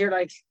 Yeah. And you're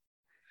like,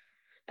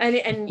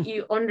 and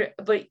you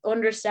but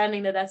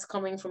understanding that that's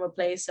coming from a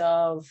place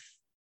of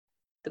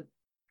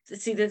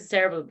see, this is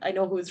terrible. I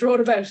know who it's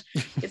wrote about.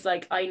 It's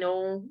like, I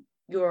know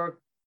you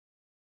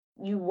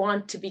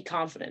want to be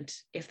confident,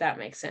 if that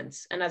makes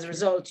sense. And as a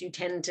result, you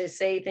tend to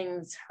say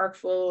things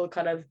hurtful,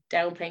 kind of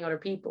downplaying other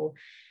people.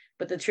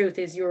 But the truth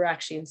is you're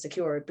actually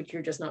insecure, but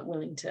you're just not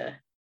willing to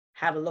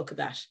have a look at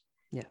that.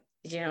 Yeah.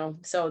 You know,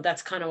 so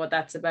that's kind of what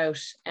that's about.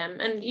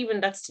 And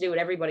even that's to do with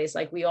everybody. It's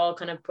like we all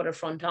kind of put a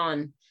front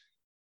on,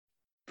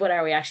 but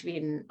are we actually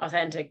being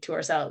authentic to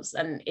ourselves?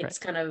 And it's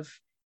kind of,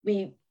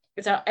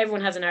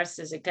 everyone has a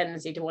narcissistic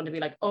tendency to want to be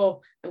like,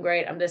 oh, I'm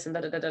great, I'm this and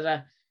da da da da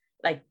da,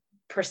 like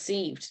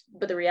perceived.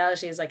 But the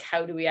reality is like,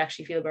 how do we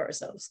actually feel about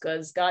ourselves?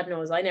 Because God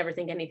knows I never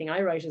think anything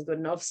I write is good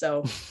enough.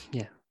 So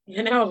yeah,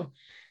 you know,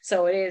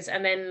 so it is.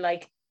 And then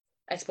like,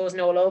 I suppose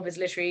No Love is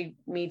literally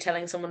me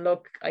telling someone,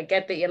 look, I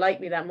get that you like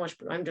me that much,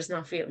 but I'm just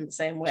not feeling the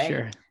same way.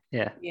 Sure.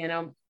 Yeah. You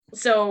know,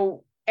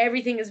 so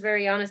everything is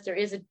very honest. There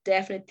is a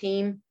definite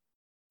theme.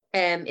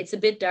 It's a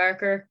bit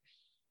darker.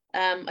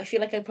 I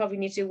feel like I probably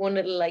need to do one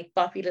little like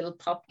boppy little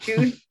pop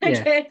tune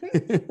again.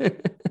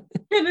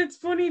 And it's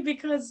funny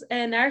because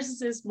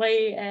Narcissist,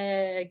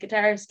 my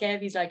guitarist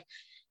Kev, he's like,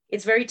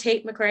 it's very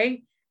Tate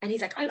McRae, and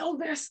he's like, I love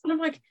this, and I'm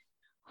like,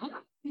 huh?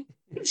 You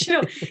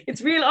know,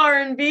 it's real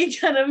R&B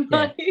kind of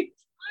vibe.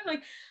 I'm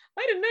like,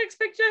 I didn't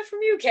expect that from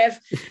you, Kev.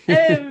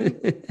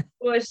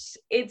 But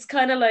it's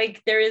kind of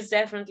like there is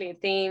definitely a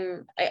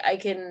theme. I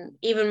can,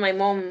 even my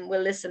mom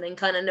will listen and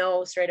kind of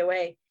know straight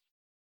away.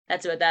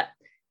 That's about that.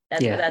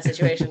 That's about that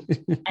situation.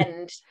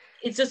 And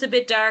it's just a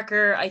bit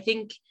darker. I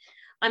think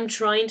I'm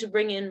trying to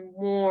bring in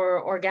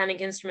more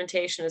organic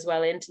instrumentation as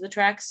well into the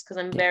tracks, because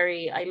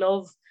I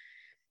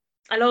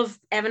love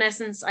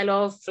Evanescence, I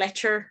love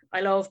Fletcher,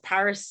 I love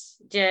Paris,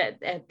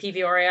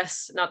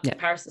 PVRS, not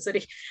Paris the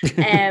city.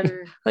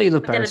 Oh, you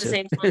love Paris.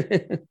 Then at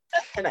the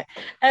same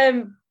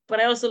time, but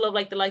I also love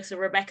like the likes of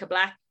Rebecca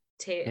Black,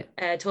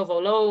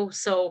 Tovo Low.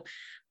 So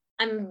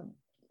I'm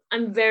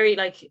very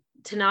like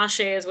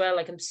Tinashe as well.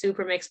 Like I'm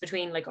super mixed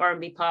between like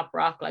R&B, pop,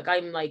 rock. Like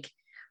I'm like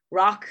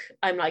rock,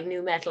 I'm like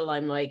new metal,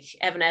 I'm like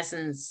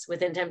Evanescence,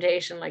 Within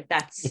Temptation. Like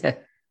that's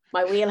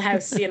my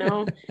wheelhouse, you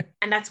know,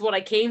 and that's what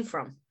I came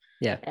from.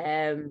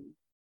 Yeah.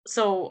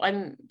 So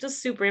I'm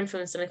just super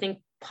influenced, and I think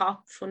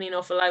pop, funny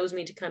enough, allows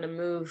me to kind of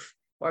move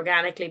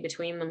organically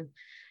between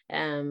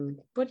them.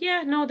 But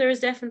yeah, no, there is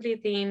definitely a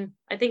theme.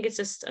 I think it's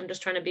just I'm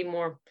just trying to be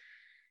more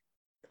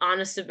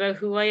honest about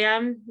who I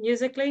am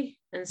musically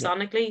and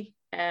sonically.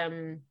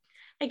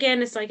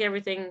 Again, it's like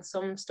everything.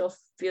 Some stuff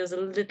feels a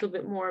little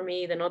bit more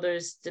me than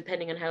others,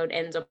 depending on how it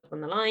ends up on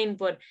the line.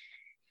 But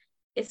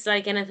it's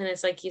like anything.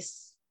 It's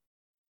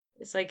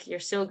like you're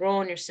still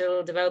growing, you're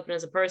still developing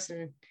as a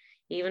person,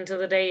 even till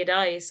the day you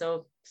die.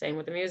 So same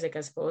with the music,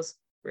 I suppose.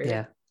 Really.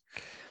 Yeah.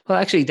 Well,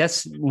 actually,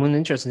 that's one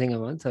interesting thing I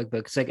want to talk about,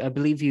 because like I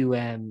believe you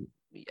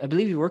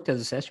worked as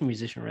a session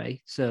musician,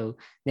 right? So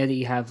now that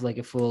you have like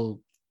a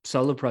full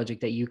solo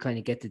project that you kind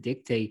of get to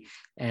dictate,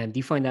 do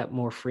you find that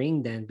more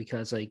freeing then?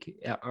 Because like,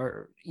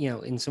 or you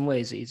know, in some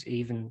ways it's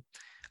even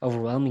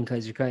overwhelming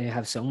because you kind of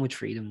have so much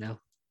freedom now.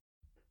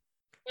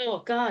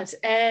 Oh God,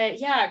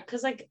 yeah,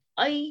 because like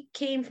I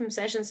came from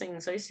session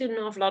singing, so I used to do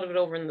an awful lot of it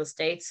over in the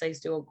States. I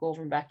used to go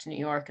over and back to New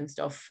York and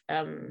stuff.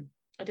 I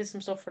did some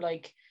stuff for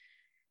like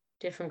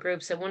different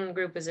groups. So one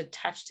group is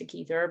attached to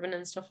Keith Urban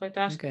and stuff like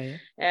that. Okay.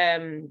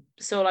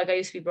 So like I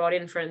used to be brought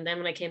in for it, and then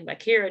when I came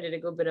back here, I did a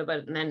good bit of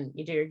it, and then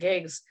you do your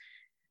gigs.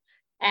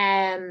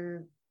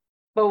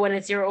 But when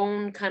it's your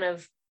own kind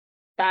of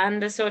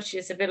band as such,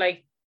 it's a bit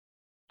like,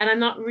 and I'm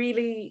not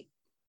really.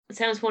 It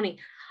sounds funny.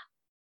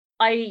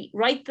 I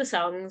write the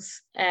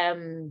songs. I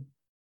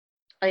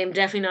am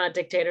definitely not a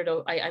dictator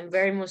though. I'm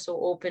very much so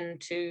open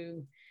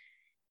to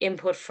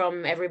input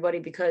from everybody,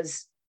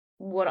 because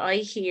what I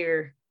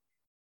hear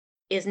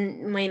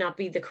may not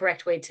be the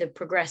correct way to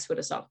progress with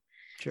a song.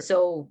 Sure.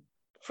 So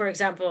for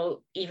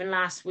example, even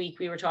last week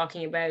we were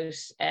talking about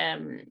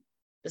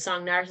the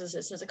song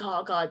Narcissist. I was like,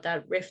 oh God,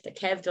 that riff that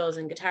Kev does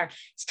in guitar,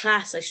 it's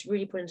class. I should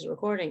really put into the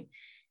recording.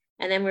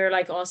 And then we were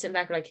like all sitting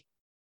back, like,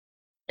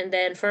 and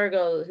then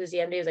Fergal, who's the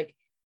MD, was like,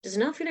 does it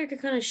not feel like you're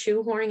kind of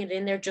shoehorning it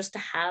in there just to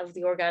have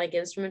the organic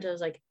instrument? I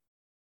was like,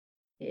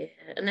 yeah.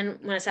 And then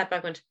when I sat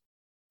back, I went,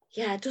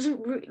 yeah, it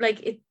doesn't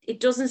like it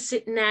doesn't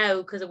sit now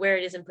because of where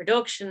it is in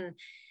production.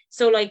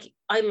 So like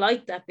I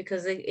like that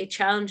because it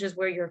challenges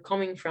where you're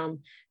coming from,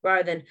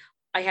 rather than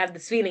I have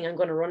this feeling I'm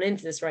going to run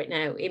into this right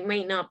now. It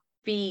may not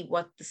be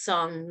what the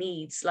song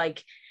needs.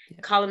 Like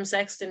Colin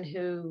Sexton,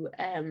 who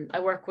I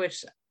work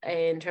with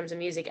in terms of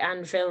music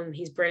and film,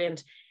 he's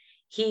brilliant.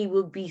 He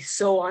will be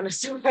so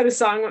honest about a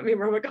song with me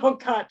where I'm like, oh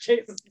God,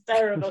 Jesus, it's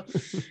terrible.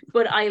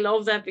 But I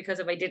love that, because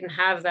if I didn't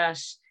have that,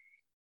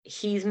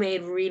 he's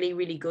made really,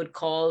 really good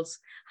calls.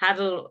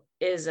 Hadl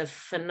is a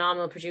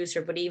phenomenal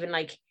producer, but even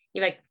like,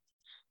 you're like,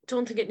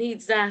 don't think it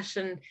needs that.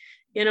 And,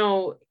 you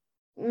know,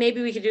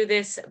 maybe we could do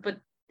this. But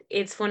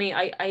it's funny.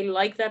 I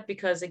like that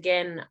because,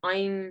 again,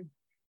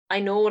 I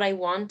know what I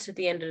want at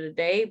the end of the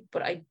day,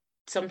 but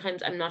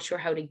sometimes I'm not sure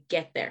how to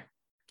get there.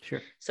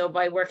 Sure. So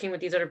by working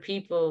with these other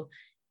people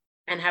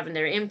and having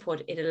their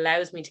input, it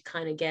allows me to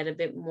kind of get a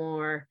bit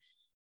more,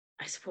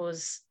 I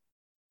suppose,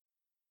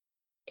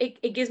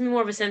 it gives me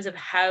more of a sense of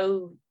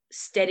how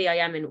steady I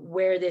am in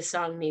where this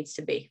song needs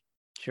to be.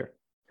 Sure.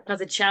 Because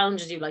it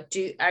challenges you, like,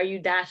 are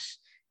you that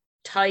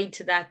tied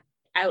to that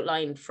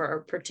outline for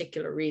a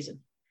particular reason?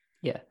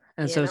 Yeah.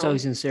 And so it's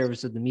always in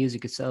service of the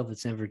music itself.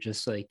 It's never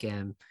just like,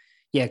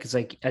 yeah, because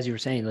like, as you were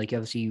saying, like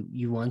obviously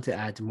you want to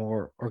add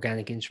more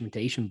organic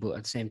instrumentation, but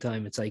at the same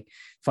time, it's like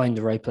find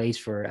the right place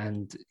for it.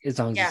 And as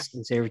long as it's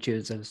in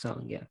servitude of a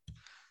song, yeah.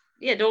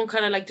 Yeah, don't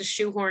kind of like just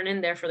shoehorn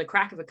in there for the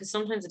crack of it, because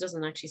sometimes it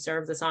doesn't actually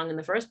serve the song in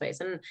the first place.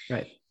 And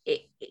right.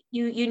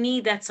 You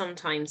need that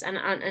sometimes.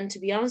 And to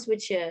be honest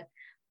with you,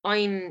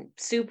 I'm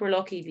super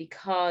lucky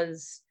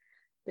because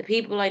the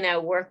people I now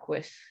work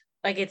with,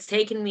 like it's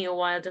taken me a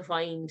while to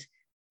find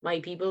my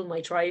people,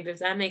 my tribe, if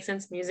that makes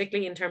sense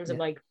musically, in terms of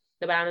like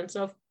the band and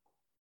stuff.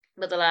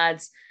 But the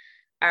lads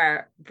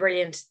are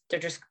brilliant. They're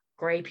just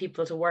great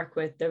people to work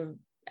with.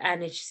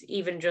 And it's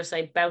even just,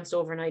 I bounced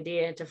over an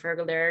idea to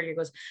Fergal there earlier. He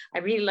goes, I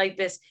really like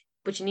this,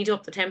 but you need to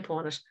up the tempo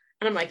on it.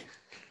 And I'm like,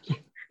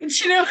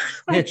 you know,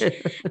 like,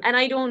 and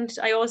I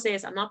always say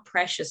I'm not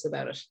precious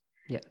about it.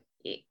 Yeah.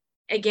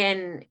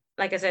 Again,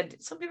 like I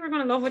said, some people are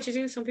going to love what you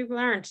do, some people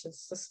aren't.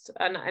 It's just,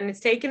 and it's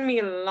taken me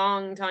a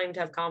long time to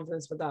have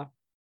confidence with that.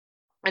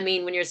 I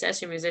mean, when you're a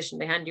session musician,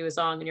 they hand you a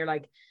song and you're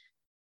like,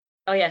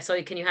 oh yeah, so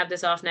can you have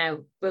this off now?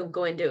 Boom,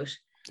 go and do it.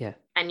 Yeah.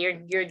 And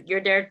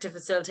you're there to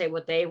facilitate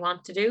what they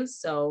want to do.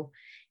 So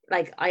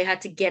like I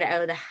had to get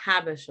out of the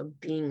habit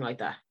of being like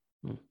that.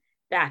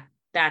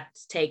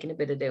 That's taken a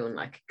bit of doing,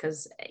 like,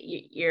 because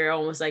you're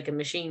almost like a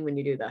machine when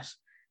you do that.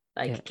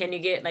 Like, can you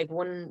get, like,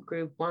 one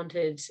group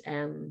wanted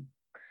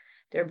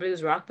they're a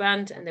blues rock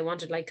band and they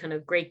wanted like kind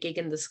of Great Gig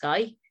in the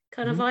Sky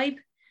kind of vibe.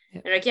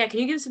 They're like, yeah, can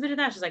you give us a bit of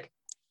that? I was like,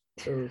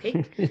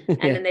 okay. And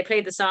then they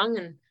played the song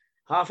and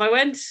off I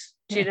went,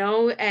 you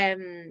know.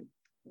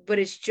 But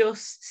it's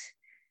just,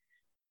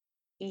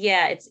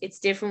 yeah, it's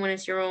different when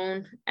it's your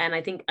own. And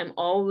I think I'm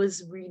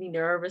always really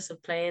nervous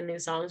of playing new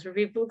songs for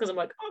people, because I'm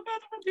like, oh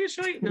God, I want to do a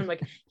show. And I'm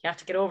like, you have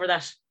to get over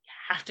that.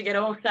 You have to get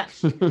over that.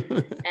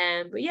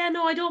 But yeah,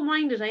 no, I don't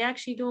mind it. I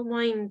actually don't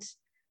mind.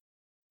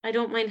 I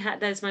don't mind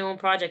that it's my own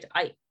project.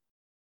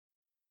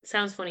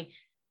 Sounds funny.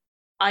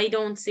 I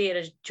don't see it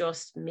as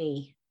just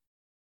me.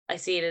 I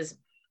see it as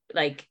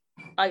like,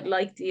 I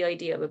like the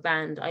idea of a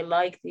band. I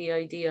like the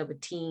idea of a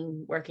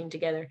team working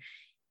together.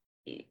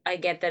 I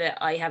get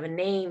that I have a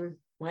name,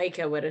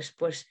 Micah, with it,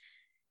 but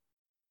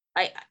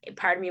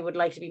part of me would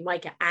like to be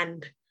Micah,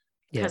 and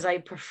because I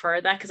prefer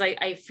that, because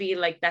I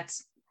feel like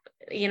that's,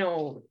 you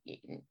know,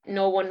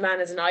 no one man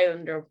is an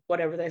island, or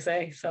whatever they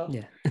say. So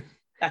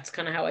that's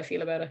kind of how I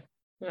feel about it.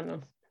 I don't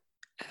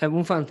know.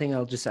 One final thing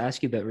I'll just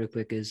ask you about real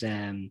quick is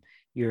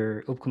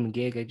your upcoming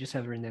gig. I just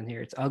have it written down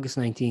here. It's August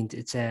 19th.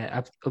 It's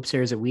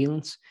upstairs at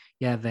Whelan's.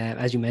 You have,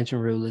 as you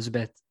mentioned, Rue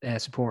Elizabeth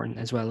supporting,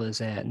 as well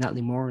as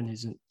Natalie Moran,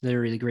 who's another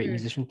really great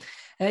musician.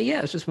 I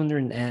was just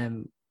wondering,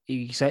 are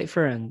you excited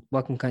for it, and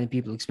what can kind of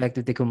people expect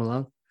if they come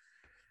along?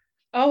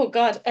 Oh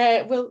God.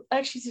 Well,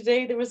 actually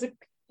today there was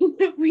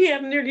we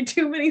had nearly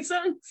too many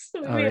songs.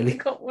 So we had to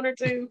cut one or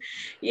two.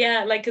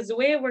 Yeah, like, because the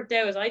way it worked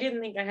out is I didn't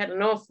think I had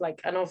enough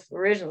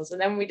originals. And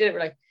then when we did it, we're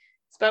like,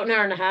 it's about an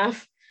hour and a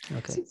half.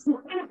 Okay.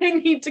 So I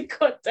need to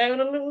cut down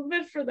a little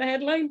bit for the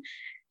headline.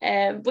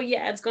 But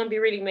yeah, it's going to be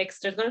really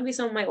mixed. There's going to be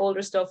some of my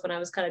older stuff when I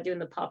was kind of doing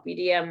the pop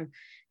EDM,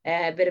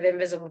 a bit of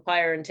Invisible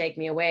Fire and Take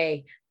Me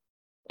Away,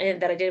 and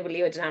that I did with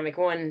Leo Dynamic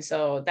One.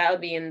 So that'll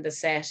be in the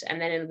set.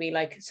 And then it'll be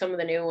like some of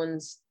the new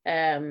ones.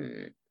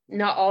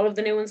 Not all of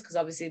the new ones, because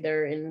obviously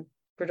they're in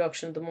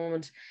production at the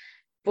moment,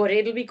 but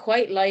it'll be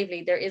quite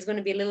lively. There is going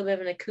to be a little bit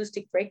of an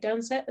acoustic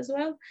breakdown set as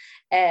well,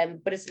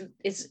 but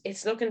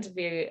it's looking to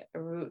be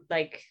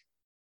like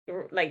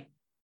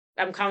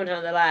I'm commenting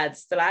on the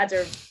lads. The lads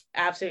are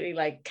absolutely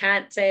like,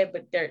 can't say it,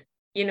 but they're,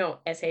 you know,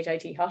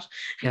 SHIT hot.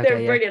 Okay, They're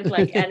yeah. brilliant.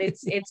 Like, and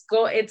it's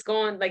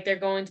going like, they're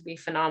going to be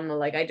phenomenal.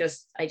 Like, I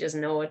just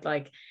know it.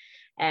 Like,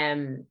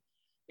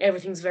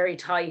 everything's very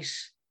tight.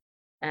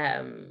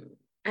 And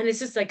it's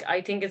just like,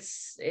 I think I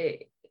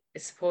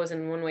suppose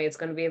in one way it's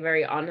going to be a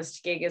very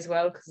honest gig as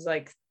well, because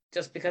like,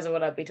 just because of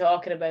what I'll be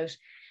talking about,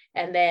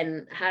 and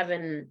then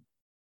having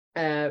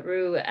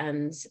Rue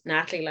and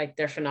Natalie, like,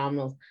 they're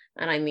phenomenal.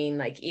 And I mean,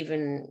 like,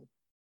 even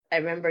I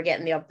remember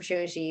getting the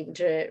opportunity even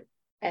to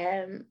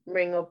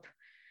ring up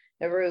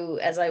Rue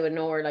as I would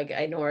know her, like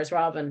I know her as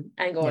Robin,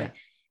 and going,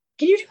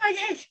 can you do my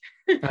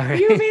gig? Are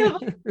you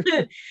available?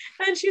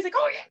 And she was like,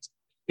 oh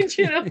yeah.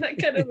 You know, that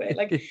kind of way.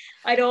 Like,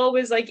 I'd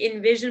always like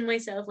envision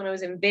myself when I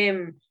was in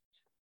BIM,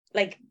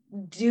 like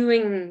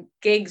doing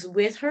gigs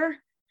with her.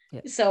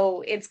 Yeah.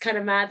 So it's kind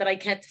of mad that I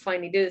get to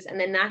finally do this. And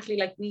then Natalie,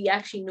 like, we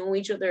actually know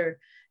each other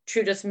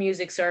through just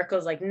music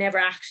circles, like never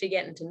actually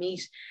getting to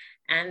meet.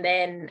 And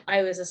then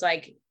I was just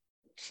like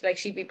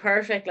she'd be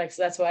perfect. Like,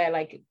 so that's why I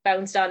like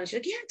bounced on, and she's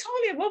like, yeah,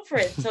 totally, I'm up for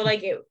it. So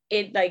like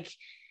it like,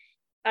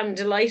 I'm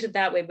delighted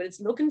that way, but it's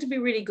looking to be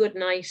really good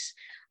night.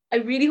 I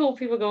really hope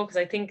people go, because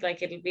I think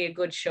like it'll be a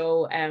good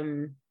show.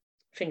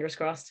 Fingers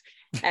crossed.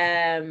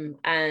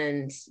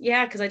 And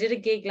yeah, because I did a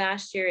gig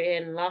last year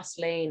in Lost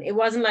Lane. It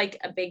wasn't like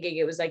a big gig,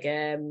 it was like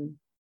a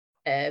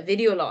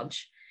video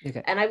launch.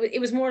 Okay. And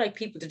it was more like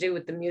people to do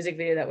with the music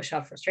video that was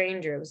shot for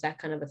Stranger. It was that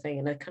kind of a thing,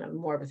 and a kind of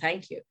more of a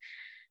thank you.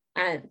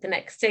 And the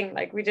next thing,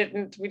 like, we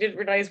didn't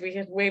realize we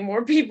had way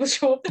more people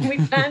show up than we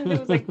planned. It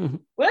was like,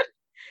 what?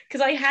 Because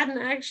I hadn't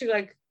actually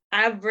like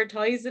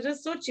advertised it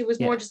as such. It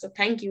was more just a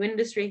thank you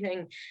industry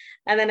thing.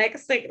 And the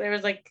next thing, there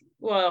was like,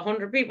 well,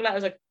 100 people. I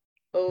was like,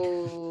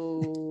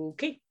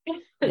 okay.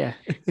 Yeah.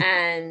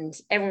 And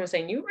everyone was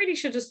saying, you really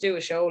should just do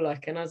a show,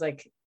 like. And I was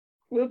like,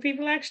 will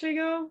people actually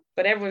go?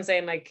 But everyone's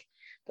saying like,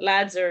 the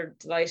lads are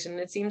delighted, and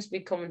it seems to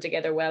be coming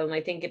together well. And I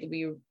think it'll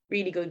be a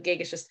really good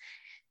gig. It's just,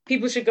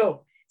 people should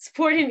go.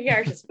 Supporting the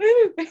artists.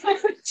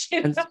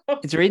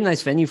 It's a really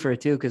nice venue for it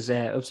too, because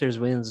Upstairs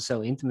Winds is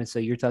so intimate. So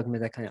you're talking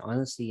about that kind of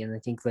honesty, and I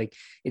think like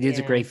it is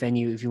a great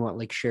venue if you want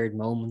like shared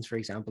moments, for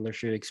example, or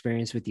shared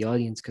experience with the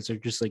audience, because they're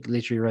just like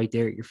literally right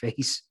there at your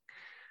face.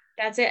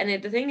 That's it.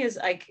 And the thing is,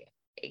 like,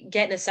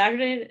 getting a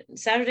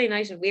Saturday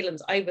night in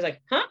Whelan's, I was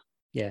like, huh?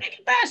 Yeah. I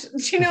get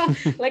that. You know,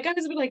 like, I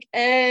was a bit like,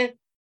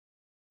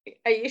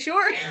 are you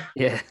sure?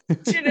 Yeah.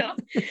 You know,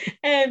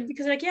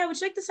 because like, yeah,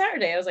 would you like the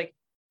Saturday? I was like,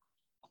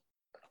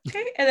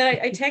 okay. And then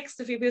I texted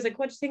a few people, like,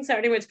 what do you think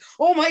Saturday was?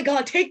 Oh my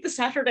God, take the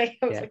Saturday.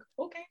 I was like,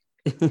 okay.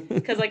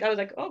 Because like, I was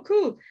like, oh,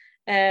 cool.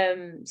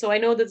 So I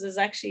know that there's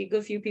actually a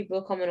good few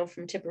people coming up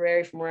from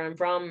Tipperary, from where I'm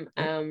from.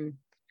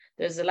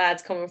 There's the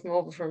lads coming from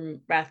over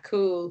from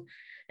Rathcoole,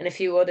 and a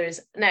few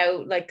others.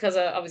 Now, like, because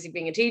obviously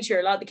being a teacher,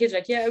 a lot of the kids are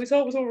like, yeah, I was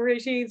always over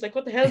 18s. Like,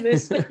 what the hell,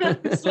 miss?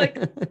 It's like,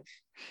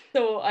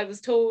 so I was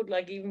told,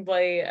 like, even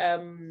by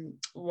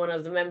one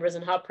of the members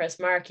in Hot Press,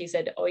 Mark, he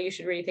said, oh, you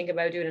should really think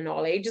about doing an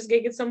all ages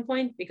gig at some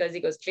point, because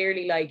he goes,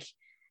 clearly, like,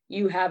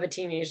 you have a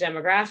teenage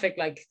demographic,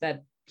 like,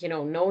 that, you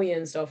know you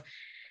and stuff.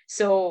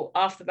 So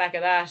off the back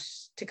of that,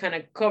 to kind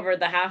of cover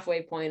the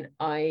halfway point,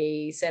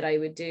 I said I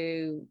would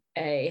do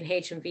in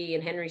HMV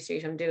in Henry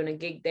Street. I'm doing a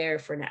gig there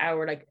for an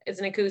hour. Like, it's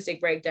an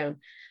acoustic breakdown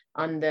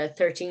on the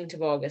 13th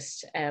of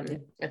August at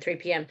 3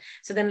 p.m.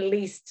 So then at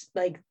least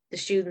like the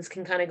students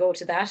can kind of go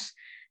to that.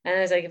 And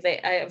I was like,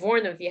 I've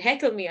warned them, if you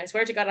heckle me, I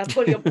swear to God, I'll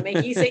pull you up and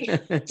make you sing.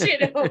 You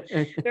know,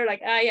 they're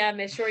like, yeah,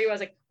 miss, sure you. I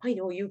was like, I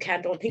know you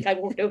can, don't think I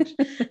won't do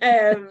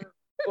it.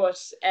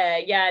 But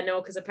yeah,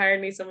 no, because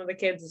apparently some of the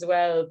kids as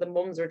well, the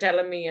mums were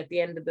telling me at the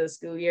end of the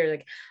school year,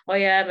 like, oh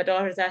yeah, my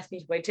daughter's asked me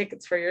to buy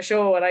tickets for your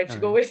show and I have to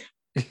go with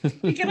them.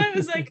 And I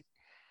was like,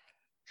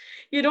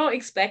 you don't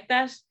expect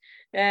that.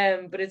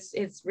 But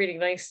it's really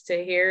nice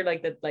to hear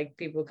like that, like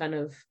people kind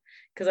of,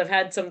 because I've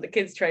had some of the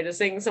kids try to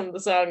sing some of the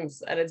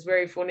songs, and it's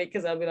very funny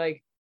because I'll be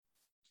like,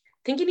 I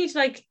think you need to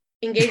like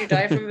engage your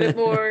diaphragm a bit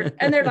more,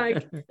 and they're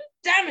like,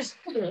 damn it.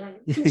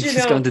 You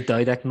just go into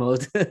didact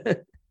mode.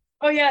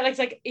 Oh yeah, like, it's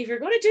like, if you're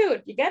gonna do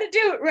it, you gotta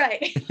do it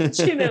right.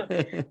 You know.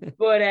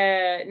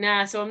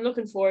 But so I'm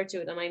looking forward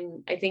to it,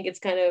 and I think it's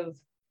kind of,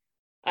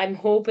 I'm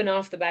hoping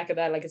off the back of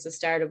that, like, it's a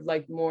start of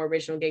like more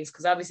original gigs,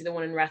 because obviously the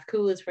one in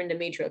Rathcoole is for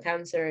endometrial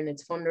cancer, and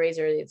it's a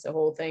fundraiser, it's a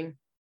whole thing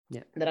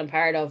that I'm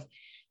part of,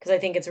 because I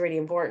think it's really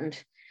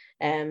important.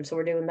 So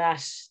we're doing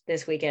that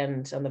this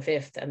weekend on the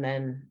 5th, and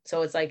then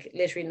so it's like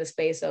literally in the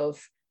space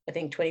of, I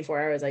think, 24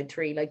 hours, I had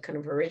 3 like kind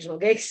of original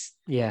gigs.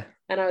 Yeah.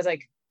 And I was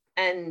like,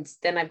 and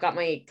then I've got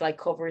my like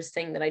covers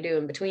thing that I do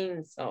in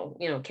between, so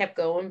you know, kept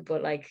going.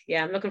 But like,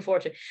 yeah, I'm looking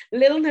forward to it. A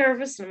little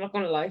nervous, and I'm not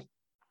going to lie,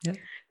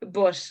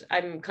 but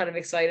I'm kind of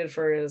excited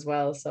for it as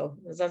well. So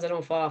as long as I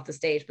don't fall off the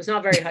stage, but it's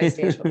not a very high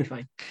stage, I'll be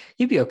fine.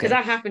 You'd be okay, because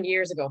that happened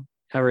years ago.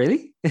 Oh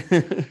really?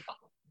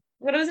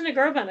 When I was in a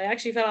girl band, I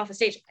actually fell off the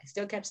stage. I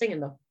still kept singing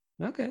though.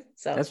 Okay,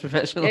 So that's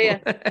professional. yeah,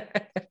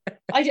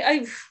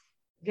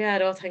 yeah,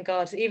 no, thank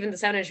God. Even the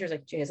sound engineer was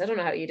like, "Jeez, I don't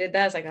know how you did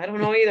that." It's like, I don't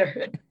know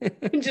either.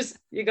 Just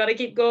you got to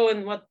keep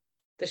going. What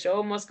the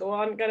show must go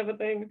on, kind of a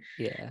thing.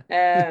 Yeah.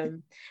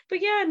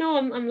 But yeah, no,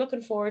 I'm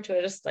looking forward to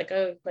it. Just like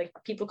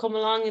people come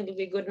along and it'll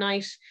be a good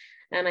night.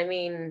 And I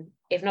mean,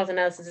 if nothing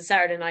else, it's a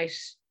Saturday night.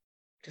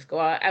 Just go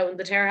out in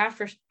the tear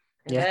after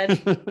in Yeah.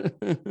 bed.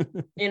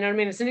 You know what I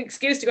mean? It's an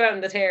excuse to go out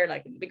in the tear.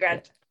 Like it'll be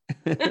grand.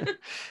 Yeah.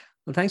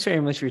 Well, thanks very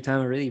much for your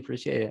time. I really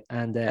appreciate it.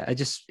 And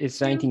is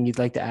there anything you'd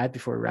like to add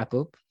before we wrap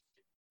up?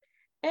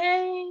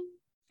 Um,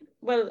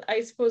 well,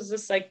 I suppose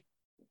just like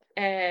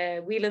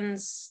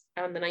Whelan's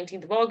on the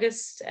 19th of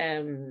August,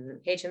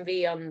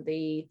 HMV on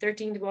the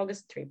 13th of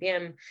August, 3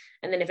 p.m.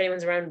 And then if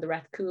anyone's around the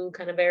Rathcoole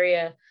kind of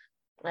area,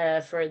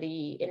 for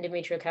the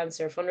endometrial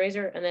cancer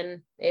fundraiser. And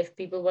then if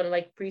people want to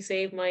like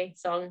pre-save my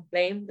song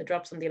Blame, that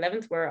drops on the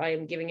 11th, where I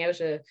am giving out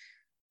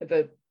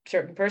about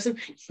certain person,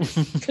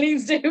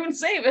 please do and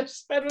save it.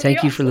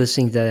 Thank you for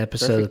listening to that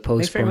episode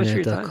Perfect. of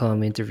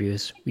Postpornout.com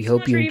interviews. We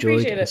hope you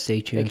enjoyed and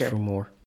stay tuned for more.